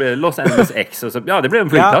Angeles, så blev det Los Angeles X och så, det blev en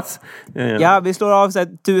flygplats. Ja, vi slår av så här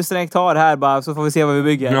 1000 hektar här bara, så får vi se vad vi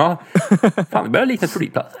bygger. Ja, fan, det börjar likna ett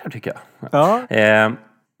flygplats här tycker jag. Ja.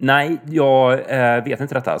 Nej, jag vet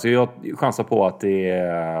inte detta, så jag chansar på att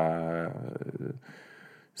det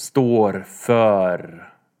står för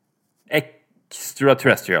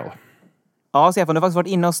extraterrestrial. Ja, Stefan, du har faktiskt varit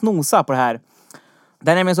inne och snosa på det här.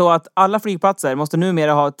 Det är nämligen så att alla flygplatser måste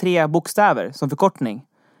numera ha 3 bokstäver som förkortning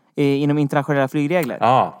inom internationella flygregler.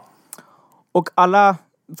 Ja. Och alla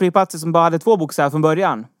flygplatser som bara hade 2 bokstäver från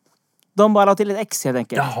början, de bara la till ett X helt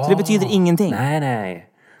enkelt. Jaha. Så det betyder ingenting. Nej.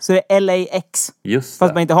 Så det är LAX. Just fast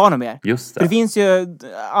det. man inte har något mer. Just det. För det finns ju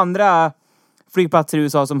andra flygplatser i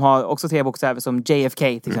USA som har också 3 bokstäver, som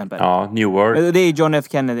JFK till exempel. Ja, Newark. Det är John F.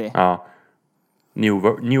 Kennedy. Ja.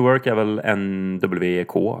 Newark är väl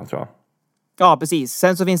NWK, tror jag. Ja, precis.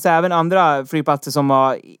 Sen så finns det även andra flygplatser som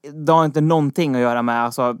har inte någonting att göra med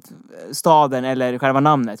alltså, staden eller själva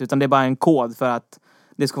namnet. Utan det är bara en kod för att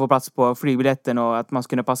det ska få plats på flygbiljetten och att man ska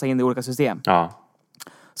kunna passa in i olika system. Ja.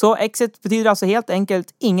 Så exit betyder alltså helt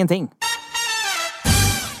enkelt ingenting.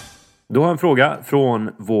 Då har jag en fråga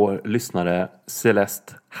från vår lyssnare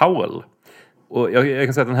Celeste Howell. Och jag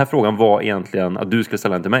kan säga att den här frågan var egentligen att du skulle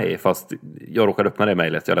ställa den till mig, fast jag råkade öppna det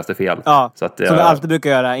mejlet, jag läste fel. Ja, så att som jag alltid brukar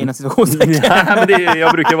göra innan situationstecken. Ja, men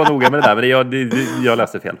jag brukar vara noga med det där, men jag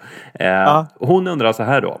läste fel. Hon undrar så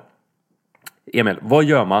här då. Emil, vad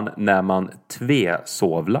gör man när man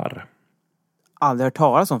tvesovlar? Aldrig hört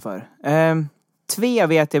talas om för. Tve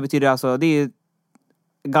vet jag betyder alltså, det är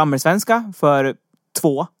gammelsvenska för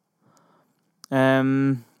 2.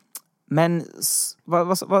 Men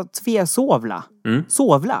vad tvesovla?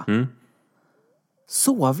 Sovla?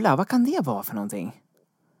 Sovla, vad kan det vara för någonting?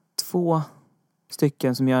 2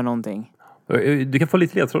 stycken som gör någonting. Du kan få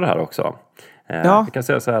lite ledtråd här också. Jag kan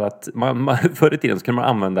säga så här att förr i tiden så kunde man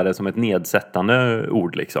använda det som ett nedsättande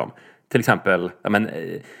ord liksom. Till exempel,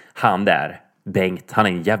 han där, Bengt, han är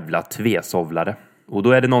en jävla tvesovlare. Och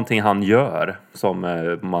då är det någonting han gör som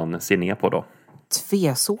man ser ner på då.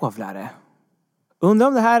 Tvesovlare? Undrar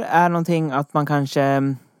om det här är någonting att man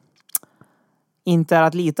kanske inte är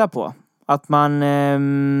att lita på. Att man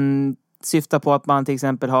syftar på att man till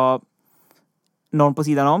exempel har någon på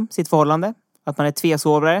sidan om sitt förhållande. Att man är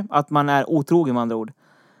tvesovlare. Att man är otrogen med andra ord.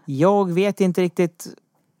 Jag vet inte riktigt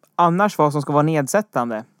annars vad som ska vara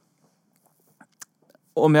nedsättande.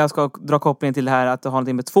 Om jag ska dra kopplingen till det här att det har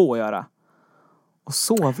någonting med 2 att göra. Och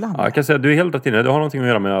sovlande. Ja, jag kan säga att du är helt rätt inne. Det har någonting att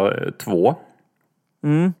göra med 2.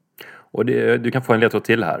 Och du kan få en ledtråd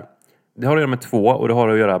till här. Det har att göra med 2 och det har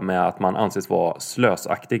att göra med att man anses vara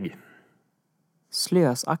slösaktig.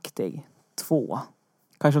 Slösaktig. 2.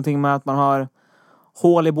 Kanske någonting med att man har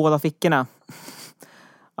hål i båda fickorna.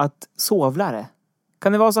 Att sovlare.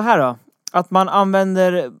 Kan det vara så här då? Att man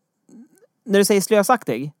använder... När du säger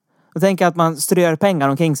slösaktig, då tänker jag att man strör pengar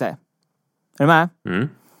omkring sig. Är du med?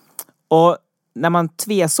 Och när man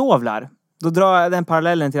tvesovlar, då drar jag den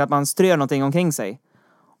parallellen till att man strör någonting omkring sig.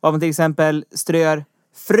 Och om man till exempel strör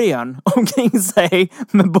frön omkring sig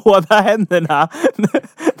med båda händerna. När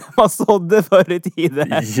man sådde förr i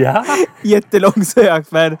tiden. Ja!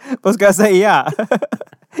 Jättelångsökt, men vad ska jag säga?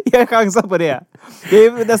 Jag chansar på det. Det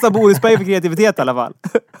är nästan bonuspoäng för kreativitet i alla fall.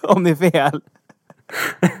 Om det är fel.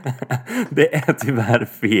 Det är tyvärr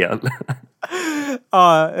fel.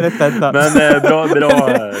 Ja, rätt väntat. Men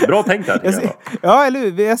bra tänkt här. Ja, eller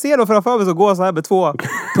hur? Jag ser då framför mig så går så här med 2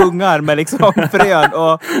 tungar med liksom frön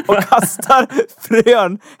och kastar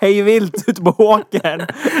frön hej vilt ut på åkern.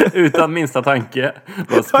 Utan minsta tanke.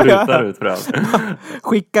 Bara sprutar ut frön.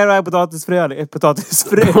 Skickar iväg potatisfrön.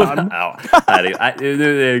 Ja,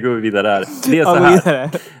 nu går vi vidare där. Det är så här.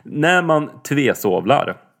 När man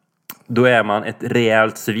tvesovlar, då är man ett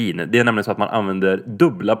rejält svin. Det är nämligen så att man använder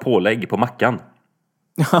dubbla pålägg på mackan.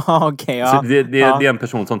 Okej, ja. Så det är en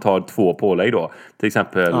person som tar 2 pålägg då. Till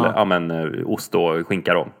exempel ost och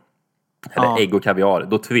skinka då. Eller ägg och kaviar.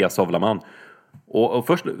 Då tvesovlar man. Och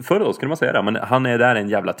förr då skulle man säga det. Men han är där en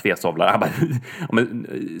jävla tvesovlare. Han bara,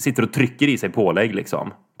 sitter och trycker i sig pålägg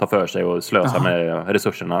liksom. Tar för sig och slösar med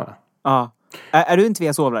resurserna. Ja. Är du en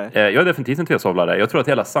tvesovlare? Jag är definitivt en tvesovlare. Jag tror att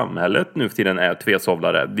hela samhället nu för tiden är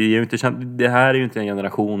tvesovlare. Det här är ju inte en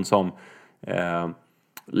generation som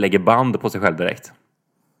lägger band på sig själv direkt.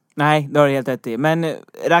 Nej, det har du helt rätt i. Men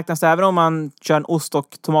räknas det även om man kör en ost- och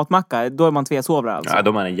tomatmacka? Då är man tvesovlare alltså? Ja,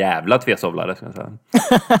 då är man en jävla tvesovlare, ska jag säga.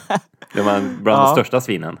 Det är man bland de största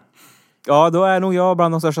svinen. Ja, då är nog jag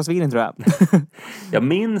bland de största svinen, tror jag. Jag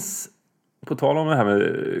minns, på tal om det här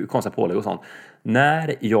med konstiga pålägg och sånt.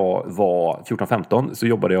 När jag var 14-15 så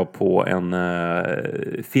jobbade jag på en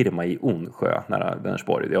firma i Onsjö, nära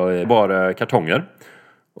Vänersborg. Jag bar kartonger.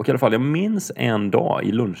 Och i alla fall, jag minns en dag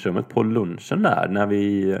i lunchrummet på lunchen där, när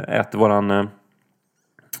vi äter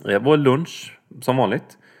vår lunch som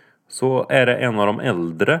vanligt. Så är det en av de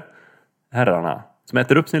äldre herrarna som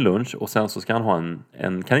äter upp sin lunch och sen så ska han ha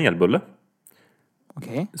en kanelbulle.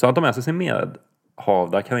 Okay. Så han tar med sig sin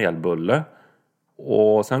medhavda kanelbulle.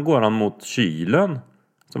 Och sen går han mot kylen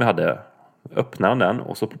som vi hade. Öppnar han den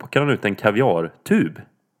och så plockar han ut en kaviartub.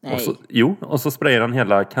 Och så sprayar han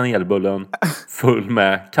hela kanelbullen full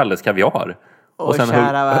med Kalles kaviar. Och sen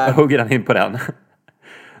hugger han in på den.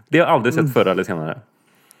 Det har jag aldrig sett förr eller senare.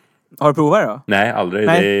 Har du provat det då? Nej, aldrig.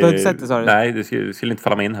 Nej, du har inte sett det, sa du? Nej, det skulle inte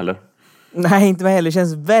falla mig in heller. Nej, inte mig heller. Det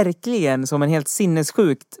känns verkligen som en helt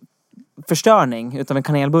sinnessjukt förstörning utav en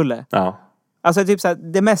kanelbulle. Ja. Alltså typ såhär,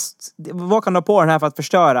 det mest... Vad kan du ha på den här för att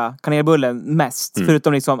förstöra kanelbullen mest?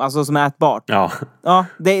 Förutom liksom, alltså som är ätbart. Ja. Ja,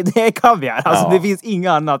 det är kaviar. Alltså det finns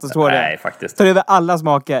inga annat att slå det. Nej, faktiskt. Tar över alla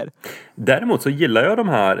smaker. Däremot så gillar jag de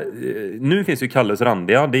här... Nu finns ju Kalles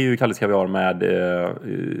randiga. Det är ju Kalles kaviar med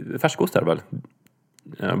färskost är det väl?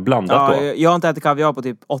 Blandat då. Jag har inte ätit kaviar på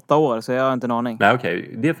typ 8 år, så jag har inte en aning. Nej,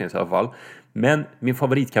 okej. Det finns i alla fall. Men min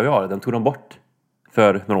favoritkaviar, den tog de bort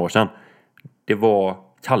för några år sedan. Det var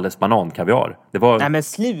Kalles banankaviar. Det var... Nej men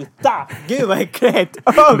sluta! Gud vad äckligt!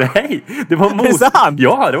 Nej, det var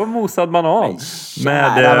det var mosad banan.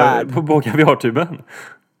 På kaviartuben.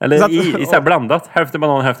 Eller i så här blandat. Hälften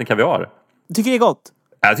banan, hälften kaviar. Tycker det är gott?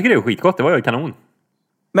 Jag tycker det är skitgott. Det var ju kanon.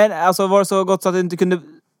 Men alltså var det så gott så att du kunde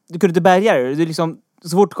inte bärga det? Du liksom,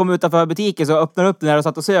 så fort du kom utanför butiken så öppnade du upp den här och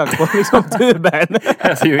satt och sög på liksom tuben.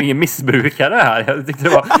 Jag är ju ingen missbrukare här. Jag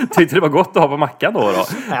tyckte det var gott att ha på mackan då.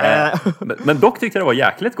 Men dock tyckte jag det var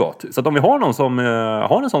jäkligt gott. Så att om vi har någon som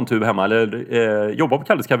har en sån tub hemma eller jobbar på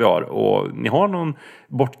Kalles kaviar och ni har någon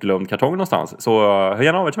bortglömd kartong någonstans, så hör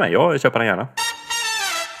gärna av er till mig. Jag köper den gärna.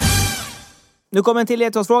 Nu kommer en till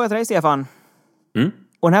ledtrådsfråga till dig, Stefan.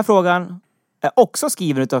 Och den här frågan är också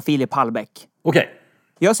skriven av Filip Hallbäck. Okej.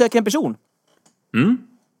 Jag söker en person.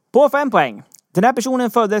 På 5 poäng. Den här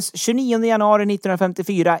personen föddes 29 januari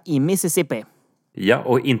 1954 i Mississippi. Ja,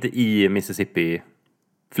 och inte i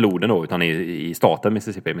Mississippi-floden då, utan i staten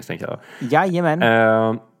Mississippi, misstänker jag. Jajamän.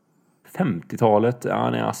 50-talet,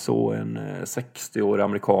 han är alltså en 60-årig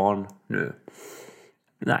amerikan nu.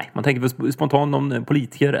 Nej, man tänker väl spontant om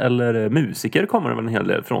politiker eller musiker kommer det väl en hel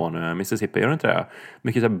del från Mississippi, gör det inte det?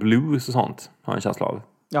 Mycket så här blues och sånt, har jag en känsla av.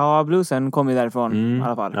 Ja, bluesen kommer ju därifrån i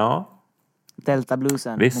alla fall. Ja. Delta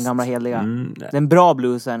bluesen, Visst. den gamla heliga. Den bra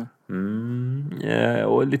bluesen.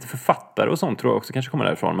 Och lite författare och sånt tror jag också kanske kommer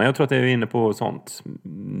därifrån. Men jag tror att jag är inne på sånt.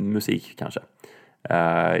 Musik kanske.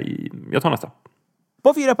 Jag tar nästa.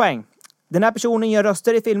 På 4 poäng. Den här personen gör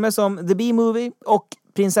röster i filmer som The B-Movie och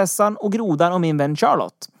Prinsessan och Grodan och Min vän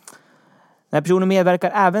Charlotte. Den här personen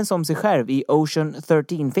medverkar även som sig själv i Ocean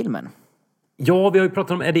 13-filmen. Ja, vi har ju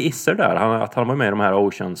pratat om Eddie Isser där. Att han var med i de här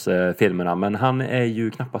Oceans-filmerna. Men han är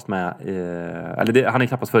ju knappast med... han är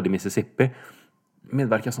knappast född i Mississippi.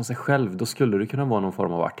 Medverkar som sig själv. Då skulle det kunna vara någon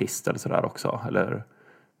form av artist eller sådär också. Eller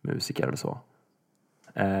musiker eller så.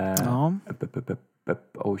 Ja.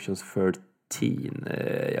 Oceans 13.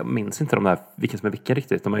 Jag minns inte de där, vilka som är vilka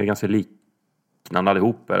riktigt. De är ju ganska liknande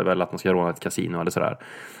allihop. Eller väl att de ska råna ett kasino eller sådär.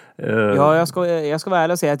 Ja, jag ska vara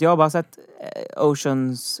ärlig och säga att jag har bara sett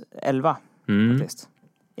Oceans 11. Faktiskt.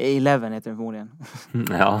 11 heter den förmodligen.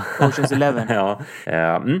 Ja. Oceans 11. Ja.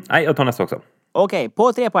 Nej, jag tar nästa också. Okej,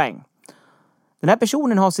 på 3 poäng. Den här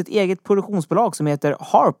personen har sitt eget produktionsbolag som heter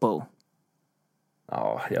Harpo.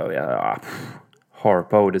 Ja.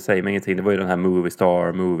 Harpo, det säger mig ingenting. Det var ju den här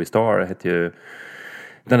Movie Star. Det hette ju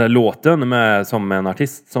den där låten med som en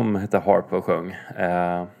artist som hette Harpo sjöng.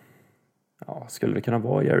 Skulle det kunna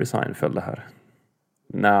vara Jerry Seinfeld det här?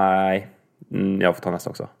 Nej, jag får ta nästa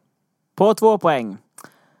också. På 2 poäng.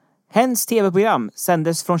 Hens tv-program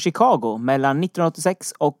sändes från Chicago mellan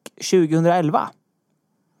 1986 och 2011.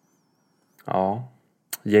 Ja,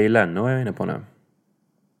 Jay Leno är jag inne på nu.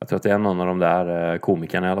 Jag tror att det är någon av de där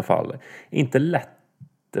komikerna i alla fall. Inte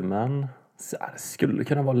Letterman. Det skulle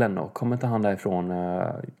kunna vara Leno. Kommer inte han därifrån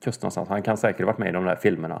kusten någonstans? Han kan säkert ha varit med i de där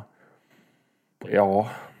filmerna. Ja,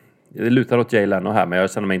 det lutar åt Jay Leno här, men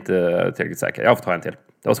jag känner mig inte tillräckligt säker. Jag får ta en till.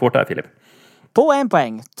 Det var svårt där, Filip. På 1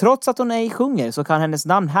 poäng. Trots att hon ej sjunger så kan hennes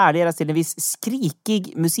namn härledas till en viss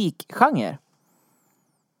skrikig musikgenre.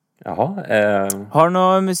 Jaha. Har du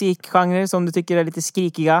några musikgenrer som du tycker är lite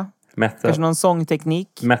skrikiga? Metal. Kanske någon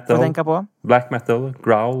sångteknik? Metal. Att tänka på? Black metal.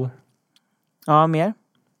 Growl. Ja, mer.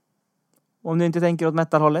 Om du inte tänker åt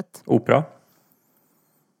metalhållet. Opera.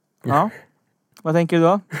 Ja. Vad tänker du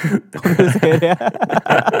då? Om du säger det.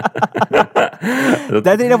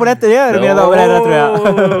 Där trillar på rätt gör, mina damer och herrar, tror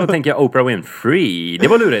jag. Då tänker jag Oprah Winfrey. Det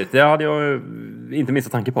var lurigt. Det hade jag inte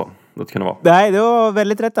minst tanke på. Det kunde vara. Nej, det var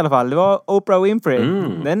väldigt rätt i alla fall. Det var Oprah Winfrey.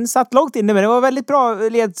 Den satt långt inne, men det var väldigt bra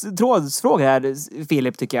ledtrådsfråga här,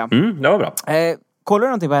 Filip, tycker jag. Det var bra. Kollar du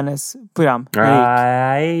någonting på hennes program?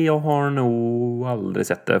 Nej, jag har nog aldrig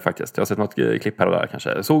sett det faktiskt. Jag har sett något klipp här och där kanske.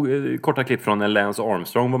 Jag såg korta klipp från när Lance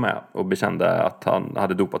Armstrong var med och bekände att han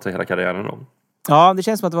hade dopat sig hela karriären då. Ja, det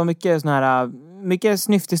känns som att det var mycket sån här... Mycket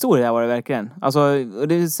snyfthistoria där var det verkligen. Alltså, och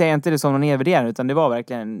det säger jag inte det som någon nedvärderande, utan det var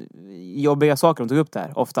verkligen jobbiga saker de tog upp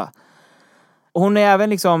där, ofta. Och hon är även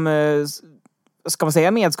liksom, ska man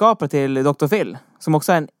säga, medskapare till Dr. Phil, som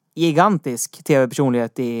också är en gigantisk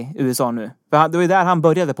tv-personlighet i USA nu. För det var ju där han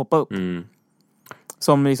började poppa upp.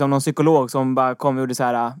 Som liksom någon psykolog som bara kom och gjorde så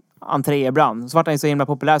här entré ibland. Så var han så himla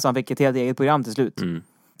populär så han fick ett helt eget program till slut.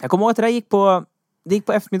 Jag kommer ihåg att det gick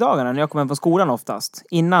på eftermiddagarna när jag kom hem på skolan oftast.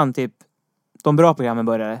 Innan typ de bra programmen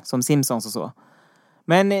började, som Simpsons och så.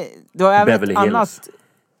 Men det var även Beverly ett Hills. annat...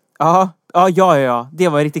 Ja. Det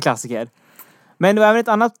var en riktig klassiker. Men det var även ett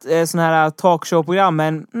annat sån här talkshow-program,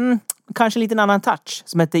 men kanske en liten annan touch,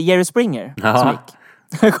 som hette Jerry Springer. Som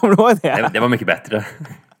gick. Kommer du ihåg det? Det var mycket bättre.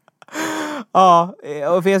 Ja,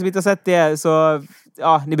 och för er som inte har sett det så...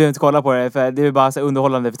 Ja, ni behöver inte kolla på det, för det är bara så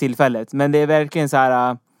underhållande för tillfället. Men det är verkligen så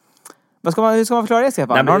här... hur ska man förklara det,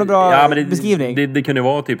 Stefan? Har du en bra beskrivning? Det kunde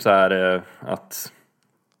vara typ så här att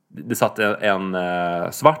det satt en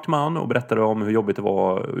svart man och berättade om hur jobbigt det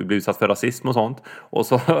var att bli utsatt för rasism och sånt. Och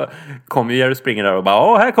så kom ju Jerry Springer där och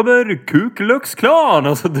bara, här kommer Ku Klux Klan!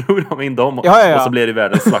 Och så drog de in dem. Ja. Och så blev det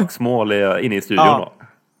världens slagsmål inne i studion då.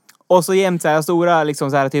 Och så jämt så här stora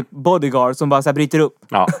liksom så här typ bodyguard som bara så här bryter upp.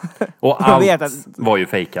 Ja. Och allt var ju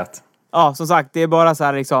fejkat. Ja, som sagt, det är bara så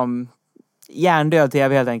här liksom hjärndöd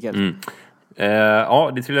tv helt enkelt.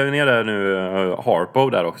 Det trillar ju ner där nu Harpo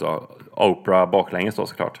där också. Oprah baklänges då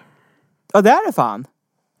såklart. Ja, det är det fan.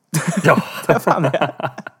 Ja. Det är fan det.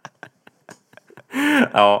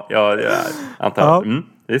 Jag antar.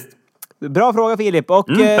 Visst. Bra fråga, Filip. Och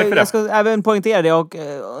tack för det. jag ska även poängtera det. Och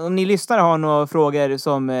om ni lyssnare har några frågor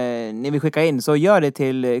som ni vill skicka in, så gör det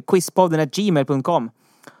till quizpodden@gmail.com.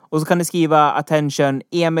 Och så kan ni skriva attention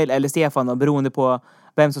Emil eller Stefan då, beroende på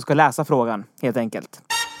vem som ska läsa frågan, helt enkelt.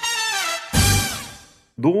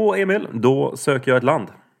 Då, Emil, söker jag ett land.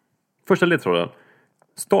 Första ledtråden.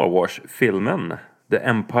 Star Wars-filmen The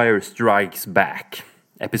Empire Strikes Back,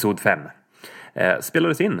 episod 5,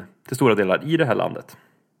 spelades in till stora delar i det här landet.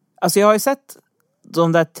 Alltså jag har ju sett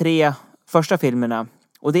de där 3 första filmerna.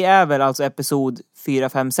 Och det är väl alltså episod 4,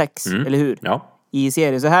 5, 6, eller hur? Ja. I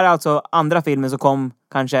serien. Så här är alltså andra filmen som kom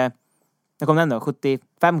kanske... När kom den då?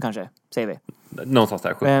 75 kanske, säger vi. Någonstans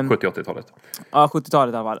där, 70-80-talet. Ja,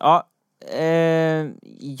 70-talet i alla fall. Ja,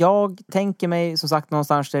 jag tänker mig som sagt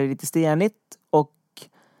någonstans där det är lite stenigt och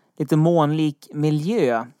lite månlik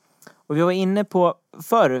miljö. Och vi var inne på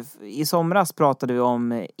förr, i somras pratade vi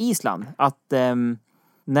om Island. Att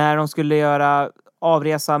när de skulle göra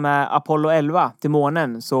avresa med Apollo 11 till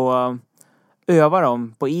månen så övar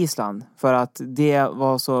de på Island. För att det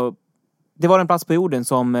var den plats på jorden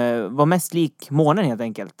som var mest lik månen helt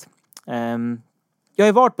enkelt. Jag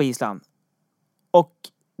har varit på Island. Och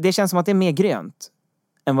det känns som att det är mer grönt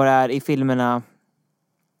än vad det är i filmerna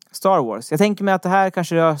Star Wars. Jag tänker mig att det här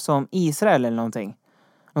kanske rör sig om Israel eller någonting.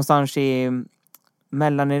 Någonstans i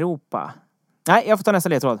Mellaneuropa. Nej, jag får ta nästa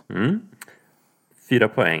ledtråd. 4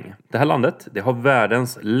 poäng. Det här landet, det har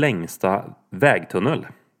världens längsta vägtunnel.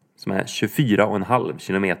 Som är 24,5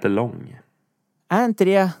 kilometer lång. Är inte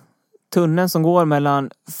det tunneln som går mellan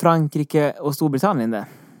Frankrike och Storbritannien där?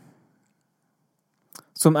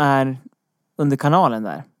 Som är under kanalen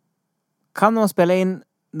där. Kan de spela in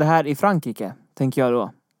det här i Frankrike, tänker jag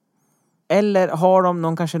då? Eller har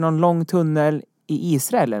de kanske någon lång tunnel i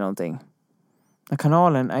Israel eller någonting? Den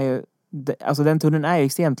kanalen är ju... Alltså den tunneln är ju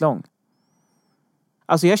extremt lång.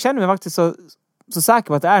 Alltså jag känner mig faktiskt så säker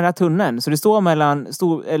på att det är den här tunneln. Så det står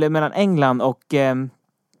mellan England och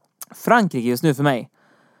Frankrike just nu för mig.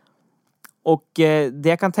 Och det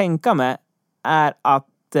jag kan tänka mig är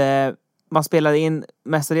att man spelade in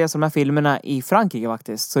mestadels de här filmerna i Frankrike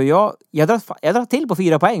faktiskt. Så jag drar till på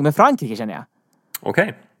 4 poäng med Frankrike känner jag.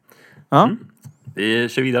 Okej. Ja. Vi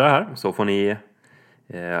kör vidare här så får ni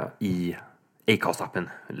i Acast-appen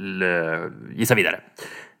gissa vidare.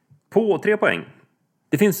 På 3 poäng.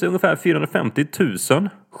 Det finns ungefär 450 000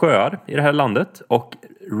 sjöar i det här landet och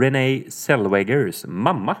Renée Zellwegers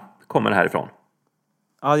mamma kommer härifrån.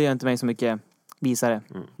 Ja, det gör inte mig så mycket visare.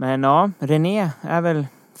 Men ja, René är väl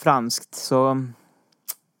franskt så...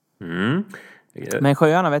 Men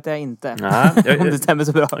sjöarna vet jag inte. Nej, om det stämmer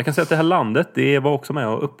så bra. Jag kan säga att det här landet, det var också med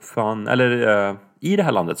och uppfann... Eller i det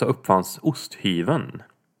här landet så uppfanns osthyveln.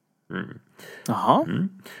 Jaha.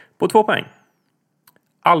 På 2 poäng.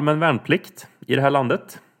 Allmän värnplikt i det här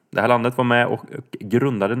landet. Det här landet var med och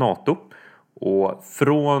grundade NATO. Och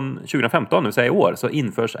från 2015, nu säger jag i år, så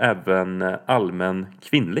införs även allmän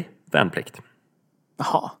kvinnlig värnplikt.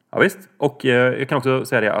 Jaha. Ja visst. Och jag kan också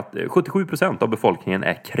säga det att 77% av befolkningen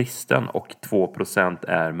är kristen och 2%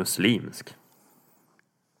 är muslimsk.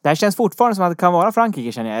 Det här känns fortfarande som att det kan vara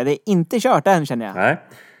Frankrike känner jag. Det är inte kört än känner jag.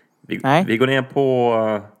 Nej. Vi går ner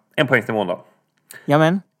på 1 poängsnivån då.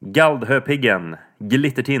 Jamen. Galdhöpiggen,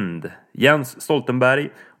 Glittertind, Jens Stoltenberg,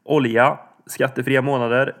 Olja, Skattefria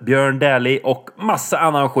månader, Björn Dählie och massa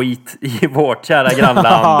annan skit i vårt kära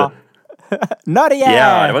grannland. Norge!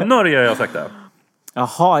 Ja, det var Norge jag sagt det.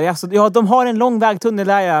 Jaha, alltså, ja, de har en lång vägtunnel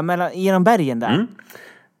där genom bergen där.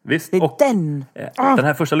 Visst. Det är och den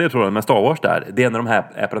här första ledtråden med Star Wars där, det är när de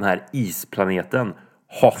här är på den här isplaneten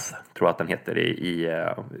Hoth, tror jag att den heter i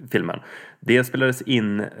filmen. Det spelades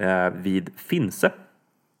in vid Finse.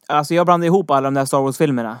 Alltså jag blandar ihop alla de där Star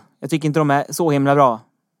Wars-filmerna. Jag tycker inte de är så himla bra.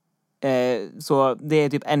 Så det är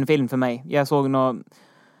typ en film för mig. Jag såg nog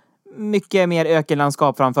mycket mer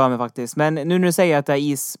ökenlandskap framför mig faktiskt. Men nu när du säger att det är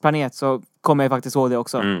isplanet så kommer jag faktiskt ihåg det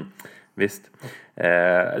också. Visst.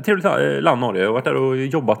 Trevligt land Norge. Jag har varit där och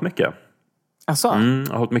jobbat mycket. Asså?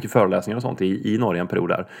 Jag har hållit mycket föreläsningar och sånt i Norge en period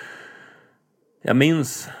där. Jag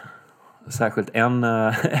minns särskilt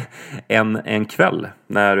en kväll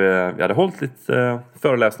när jag hade hållit lite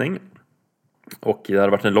föreläsning. Och det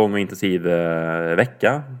hade varit en lång och intensiv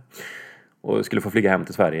vecka. Och jag skulle få flyga hem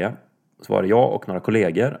till Sverige. Så var det jag och några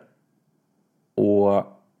kollegor. Och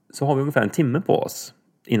så har vi ungefär en timme på oss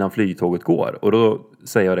innan flygtåget går. Och då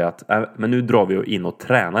säger jag det att men nu drar vi in och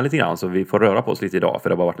tränar lite grann så vi får röra på oss lite idag. För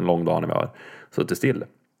det har bara varit en lång dag när vi har suttit still.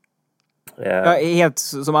 Ja, helt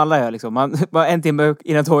som alla gör liksom. Man, en timme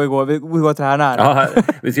innan tåget går, vi går och tränar. Ja,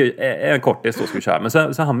 vi ska, en kortis då ska vi köra.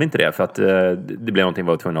 Men så hann vi inte det för att det blev någonting vi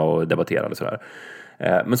var tvungna att debattera eller sådär.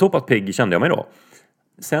 Men så pass pigg kände jag mig då.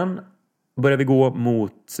 Sen började vi gå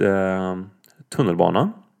mot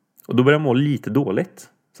tunnelbanan. Och då började jag må lite dåligt.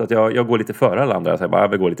 Så att jag går lite före alla andra. Jag säger bara, jag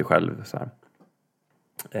vill gå lite själv. Så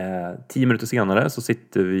här. 10 minuter senare så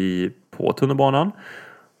sitter vi på tunnelbanan.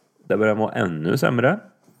 Där börjar jag må ännu sämre.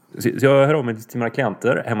 Så jag hör av mig till mina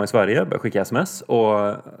klienter hemma i Sverige, börjar skicka sms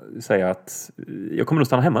och säga att jag kommer nog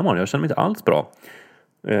stanna hemma imorgon, jag känner mig inte alls bra.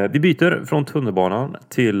 Vi byter från tunnelbanan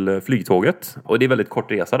till flygtåget och det är väldigt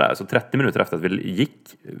kort resa där, så 30 minuter efter att vi gick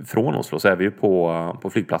från Oslo så är vi ju på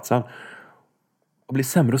flygplatsen. Och blir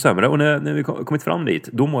sämre och sämre, och när vi kommit fram dit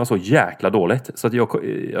då mår jag så jäkla dåligt så att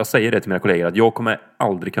jag säger det till mina kollegor att jag kommer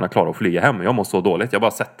aldrig kunna klara att flyga hem, jag mår så dåligt, jag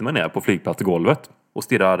bara sätter mig ner på flygplatsgolvet och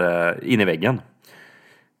stirrar in i väggen.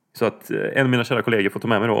 Så att en av mina kära kollegor får ta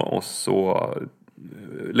med mig då och så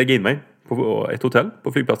lägga in mig på ett hotell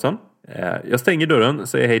på flygplatsen. Jag stänger dörren,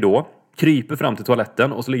 säger hej då, kryper fram till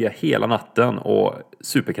toaletten och så ligger jag hela natten och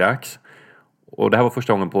superkräks. Och det här var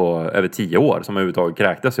första gången på över 10 år som jag överhuvudtaget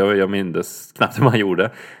kräktes. Jag minns knappt hur man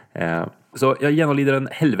gjorde. Så jag genomlider en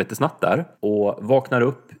helvetesnatt där och vaknar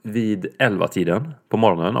upp vid 11-tiden på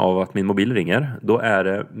morgonen av att min mobil ringer. Då är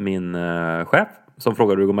det min chef som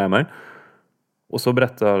frågar hur det går med mig. Och så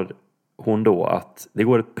berättar hon då att det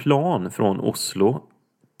går ett plan från Oslo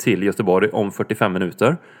till Göteborg om 45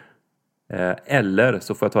 minuter. Eller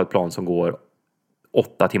så får jag ta ett plan som går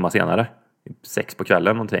 8 timmar senare. 6 på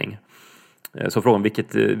kvällen någonting. Så frågan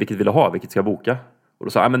vilket vill du ha? Vilket ska jag boka? Och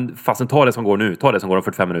då sa jag, men fasen ta det som går nu. Ta det som går om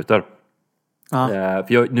 45 minuter.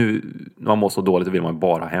 För nu när man mår så dåligt så vill man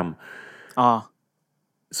bara hem.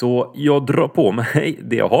 Så jag drar på mig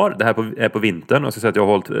det jag har. Det här är på vintern. Och jag ska säga att jag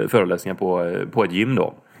har hållit föreläsningar på ett gym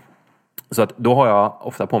då. Så att då har jag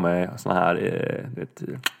ofta på mig såna här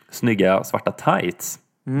snygga svarta tights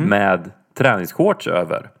med träningsshorts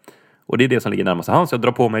över. Och det är det som ligger närmast hand. Så jag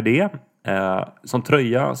drar på mig det. Som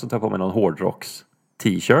tröja så tar jag på mig någon hårdrocks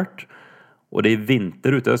t-shirt. Och det är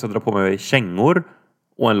vinter ute så jag drar på mig kängor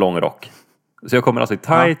och en lång rock. Så jag kommer alltså i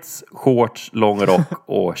tights, shorts, lång rock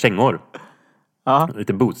och kängor.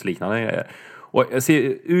 Lite boots-liknande. Och jag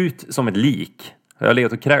ser ut som ett lik. Jag har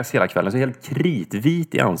legat och kräks hela kvällen så jag är helt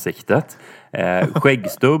kritvit i ansiktet.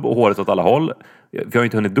 Skäggstubb och håret åt alla håll. För jag har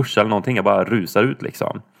inte hunnit duscha eller någonting. Jag bara rusar ut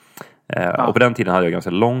liksom. Och på den tiden hade jag ganska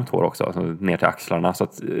långt hår också. Alltså ner till axlarna. Så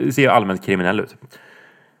att det ser allmänt kriminell ut.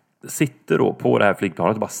 Sitter då på det här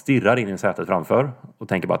flygplanet och bara stirrar in i sätet framför. Och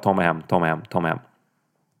tänker bara ta mig hem.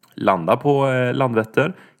 Landar på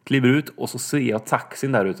Landvetter. Kliver ut och så ser jag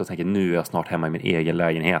taxin där ute och tänker nu är jag snart hemma i min egen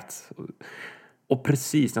lägenhet. Och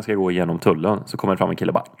precis när jag ska gå igenom tullen så kommer det fram en kille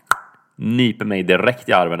och bara nyper mig direkt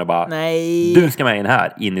i armen och bara nej. Du ska med in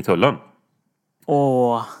här, in i tullen.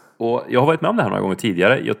 Och jag har varit med om det här några gånger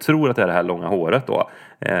tidigare. Jag tror att det är det här långa håret då.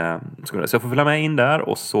 Så jag får följa med in där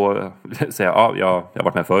och så säger jag jag har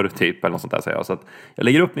varit med förr typ eller något sånt där säger jag. Så att jag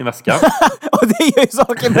lägger upp min väska. Och det gör ju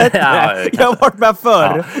saken bättre. Jag har varit med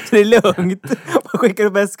förr. Så det är lugnt. Man skickar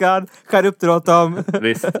upp väskan, skär upp det åt dem.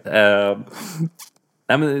 Visst.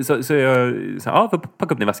 Nej, men så jag får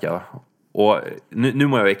packa upp din väska. Och nu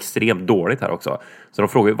mår jag extremt dåligt här också. Så de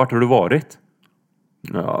frågar, vart har du varit?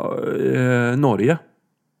 Norge.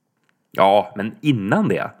 Ja, men innan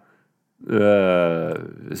det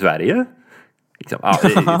Sverige liksom,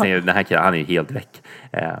 den här killen, han är ju helt väck.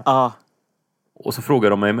 Och så frågar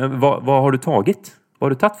de mig, men vad har du tagit? Vad har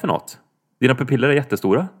du tagit för något? Dina pupiller är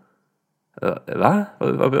jättestora. Va?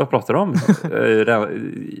 Vad pratar du om?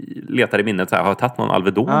 Letar i minnet så här, har jag tagit någon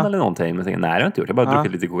Alvedon eller någonting? Men nej, det har jag inte gjort. Jag har bara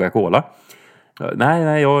druckit lite Coca-Cola.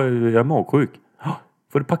 Nej, jag är magsjuk.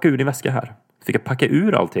 Får du packa ur din väska här? Fick jag packa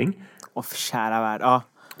ur allting? Kära värld,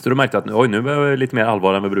 Så du märkte att nu är jag lite mer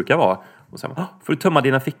allvar än vad brukar vara. Och sen, får du tömma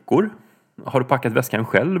dina fickor? Har du packat väskan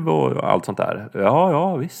själv och allt sånt där?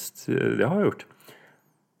 Ja, visst. Det har jag gjort.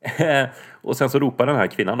 Och sen så ropar den här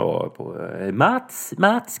kvinnan då på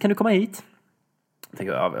Mats, kan du komma hit? Jag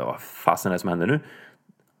tänker, vad fasen är det som händer nu?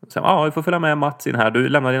 Sen, du får följa med Mats in här. Du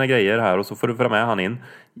lämnar dina grejer här och så får du följa med han in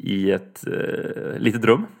i ett litet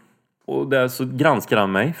rum. Och där så granskar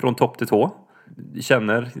han mig från topp till tå.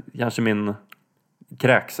 Känner kanske min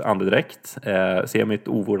kräksandedräkt. Ser mitt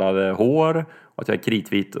ovårdade hår. Och att jag är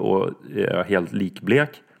kritvit och helt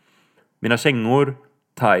likblek. Mina kängor,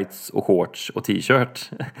 tights och shorts och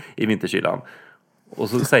t-shirt i vinterkylan. Och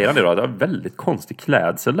så säger han det då att det är väldigt konstig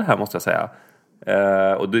klädsel det här måste jag säga.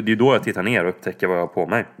 Och det är då jag tittar ner och upptäcker vad jag har på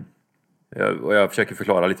mig. Och jag försöker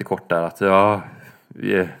förklara lite kort där att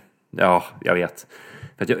jag vet.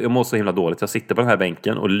 För att jag mår så himla dåligt. Jag sitter på den här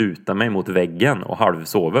bänken och lutar mig mot väggen och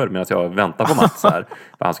halvsover medan jag väntar på Mats här.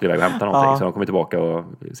 För han skulle iväg och hämta någonting. Så de kommer tillbaka och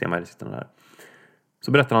ser mig sitta där.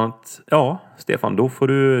 Så berättar han att Stefan, då får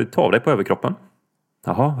du ta av dig på överkroppen.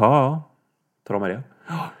 Jaha. Tar av mig det.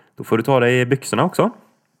 Då får du ta dig byxorna också.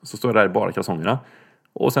 Så står det där bara kalsongerna.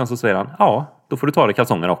 Och sen så säger han, då får du ta dig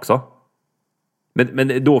kalsongerna också.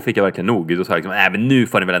 Men då fick jag verkligen nog. Då sa jag liksom, men nu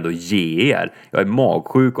får ni väl ändå ge er. Jag är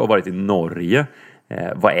magsjuk och har varit i Norge.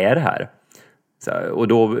 Vad är det här? Så, och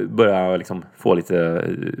då börjar jag liksom få lite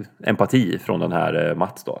empati från den här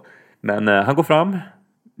Mats då. Men han går fram,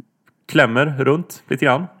 klämmer runt lite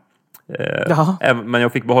grann. Men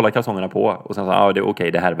jag fick behålla kalsongerna på. Och sen sa det är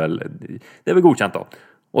okej, det här är väl godkänt då.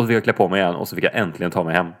 Och så fick jag klä på mig igen och så fick jag äntligen ta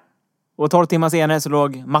mig hem. Och 12 timmar senare så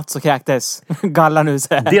låg Mats och kräktes. Gallan nu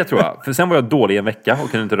så här. Det tror jag. För sen var jag dålig en vecka och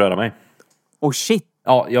kunde inte röra mig. Oh shit.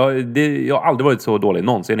 Ja, jag har aldrig varit så dålig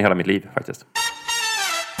någonsin i hela mitt liv faktiskt.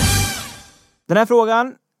 Den här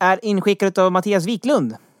frågan är inskickad av Mattias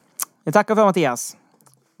Wiklund. Jag tackar för Mattias.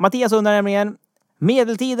 Mattias undrar nämligen: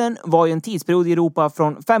 medeltiden var ju en tidsperiod i Europa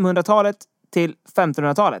från 500-talet till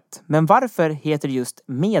 1500-talet. Men varför heter det just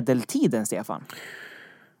medeltiden, Stefan?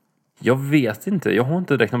 Jag vet inte. Jag har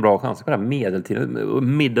inte direkt någon bra chans på det här.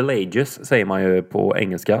 Medeltiden. Middle ages säger man ju på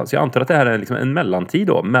engelska. Så jag antar att det här är liksom en mellantid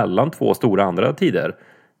då. Mellan två stora andra tider.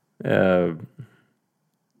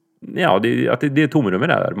 Ja, det är tomrum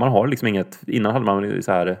där. Man har liksom inget... Innan hade man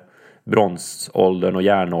så här bronsåldern och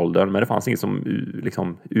järnåldern. Men det fanns inget som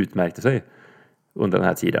liksom utmärkte sig under den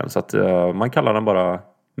här tiden. Så att man kallar den bara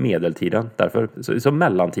medeltiden. Därför. Så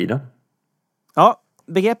mellantiden. Ja,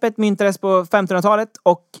 begreppet myntades på 1500-talet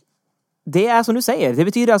och det är som du säger. Det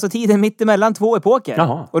betyder alltså tiden mitt emellan två epoker.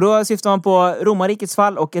 Jaha. Och då syftar man på romarrikets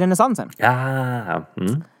fall och renässansen. Ja.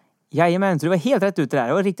 Jajamän, så det var helt rätt ut där.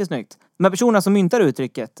 Det var riktigt snyggt. De här personerna som myntade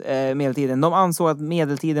uttrycket medeltiden, de ansåg att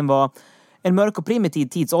medeltiden var en mörk och primitiv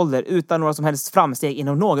tidsålder utan några som helst framsteg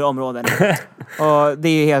inom några områden. Och det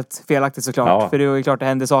är ju helt felaktigt såklart. Ja. För det är ju klart att det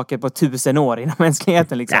hände saker på 1000 år inom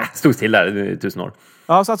mänskligheten liksom. Ja, stod still där 1000 år.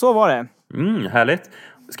 Ja, så att så var det. Härligt.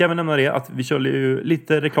 Ska vi nämna det att vi kör ju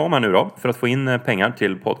lite reklam här nu då för att få in pengar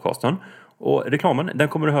till podcasten. Och reklamen, den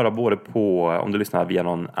kommer du höra både på om du lyssnar via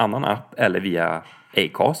någon annan app eller via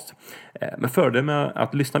Acast. Men fördelen med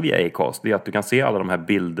att lyssna via Acast är att du kan se alla de här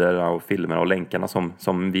bilderna och filmerna och länkarna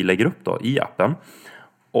som vi lägger upp då i appen.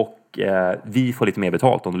 Och vi får lite mer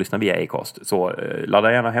betalt om du lyssnar via Acast. Så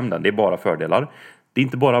ladda gärna hem den, det är bara fördelar. Det är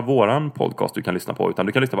inte bara våran podcast du kan lyssna på, utan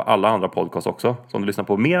du kan lyssna på alla andra podcasts också. Så om du lyssnar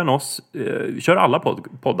på mer än oss, kör alla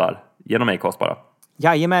poddar genom Acast bara.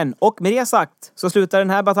 Jajamän, och med det sagt så slutar den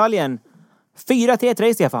här bataljen 4-3 till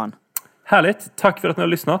dig, Stefan. Härligt, tack för att ni har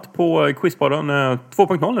lyssnat på Quizpodden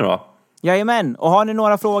 2.0 nu då. Jajamän, och har ni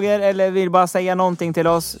några frågor eller vill bara säga någonting till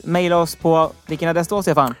oss, mejla oss på vilken adress då,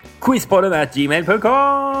 Stefan?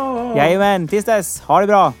 Quizpodden@gmail.com. Jajamän, tills dess, ha det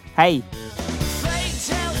bra, hej!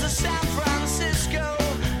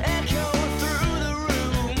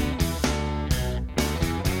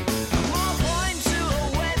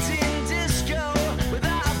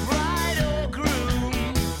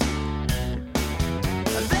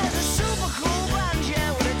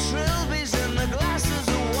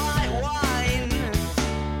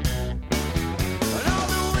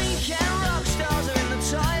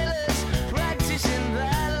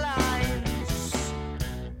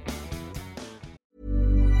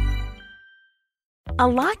 A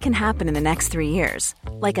lot can happen in the next 3 years.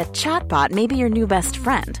 Like a chatbot may be your new best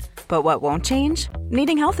friend. But what won't change?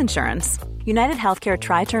 Needing health insurance. United Healthcare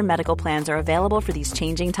Tri-Term Medical Plans are available for these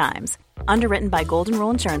changing times. Underwritten by Golden Rule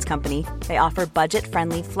Insurance Company, they offer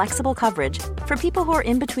budget-friendly, flexible coverage for people who are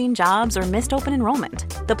in between jobs or missed open enrollment.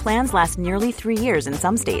 The plans last nearly 3 years in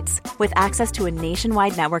some states, with access to a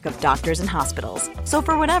nationwide network of doctors and hospitals. So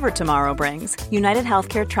for whatever tomorrow brings, United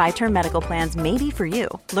Healthcare Tri-Term Medical Plans may be for you.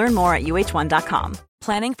 Learn more at uh1.com.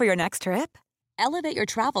 Planning for your next trip? Elevate your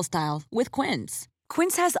travel style with Quince.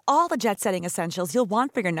 Quince has all the jet-setting essentials you'll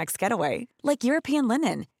want for your next getaway, like European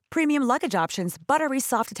linen, premium luggage options, buttery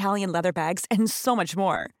soft Italian leather bags, and so much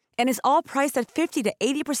more. And is all priced at 50 to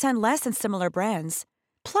 80% less than similar brands.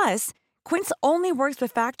 Plus, Quince only works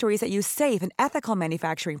with factories that use safe and ethical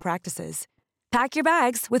manufacturing practices. Pack your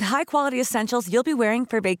bags with high-quality essentials you'll be wearing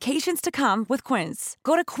for vacations to come with Quince.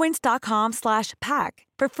 Go to quince.com/pack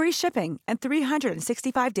for free shipping and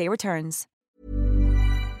 365-day returns.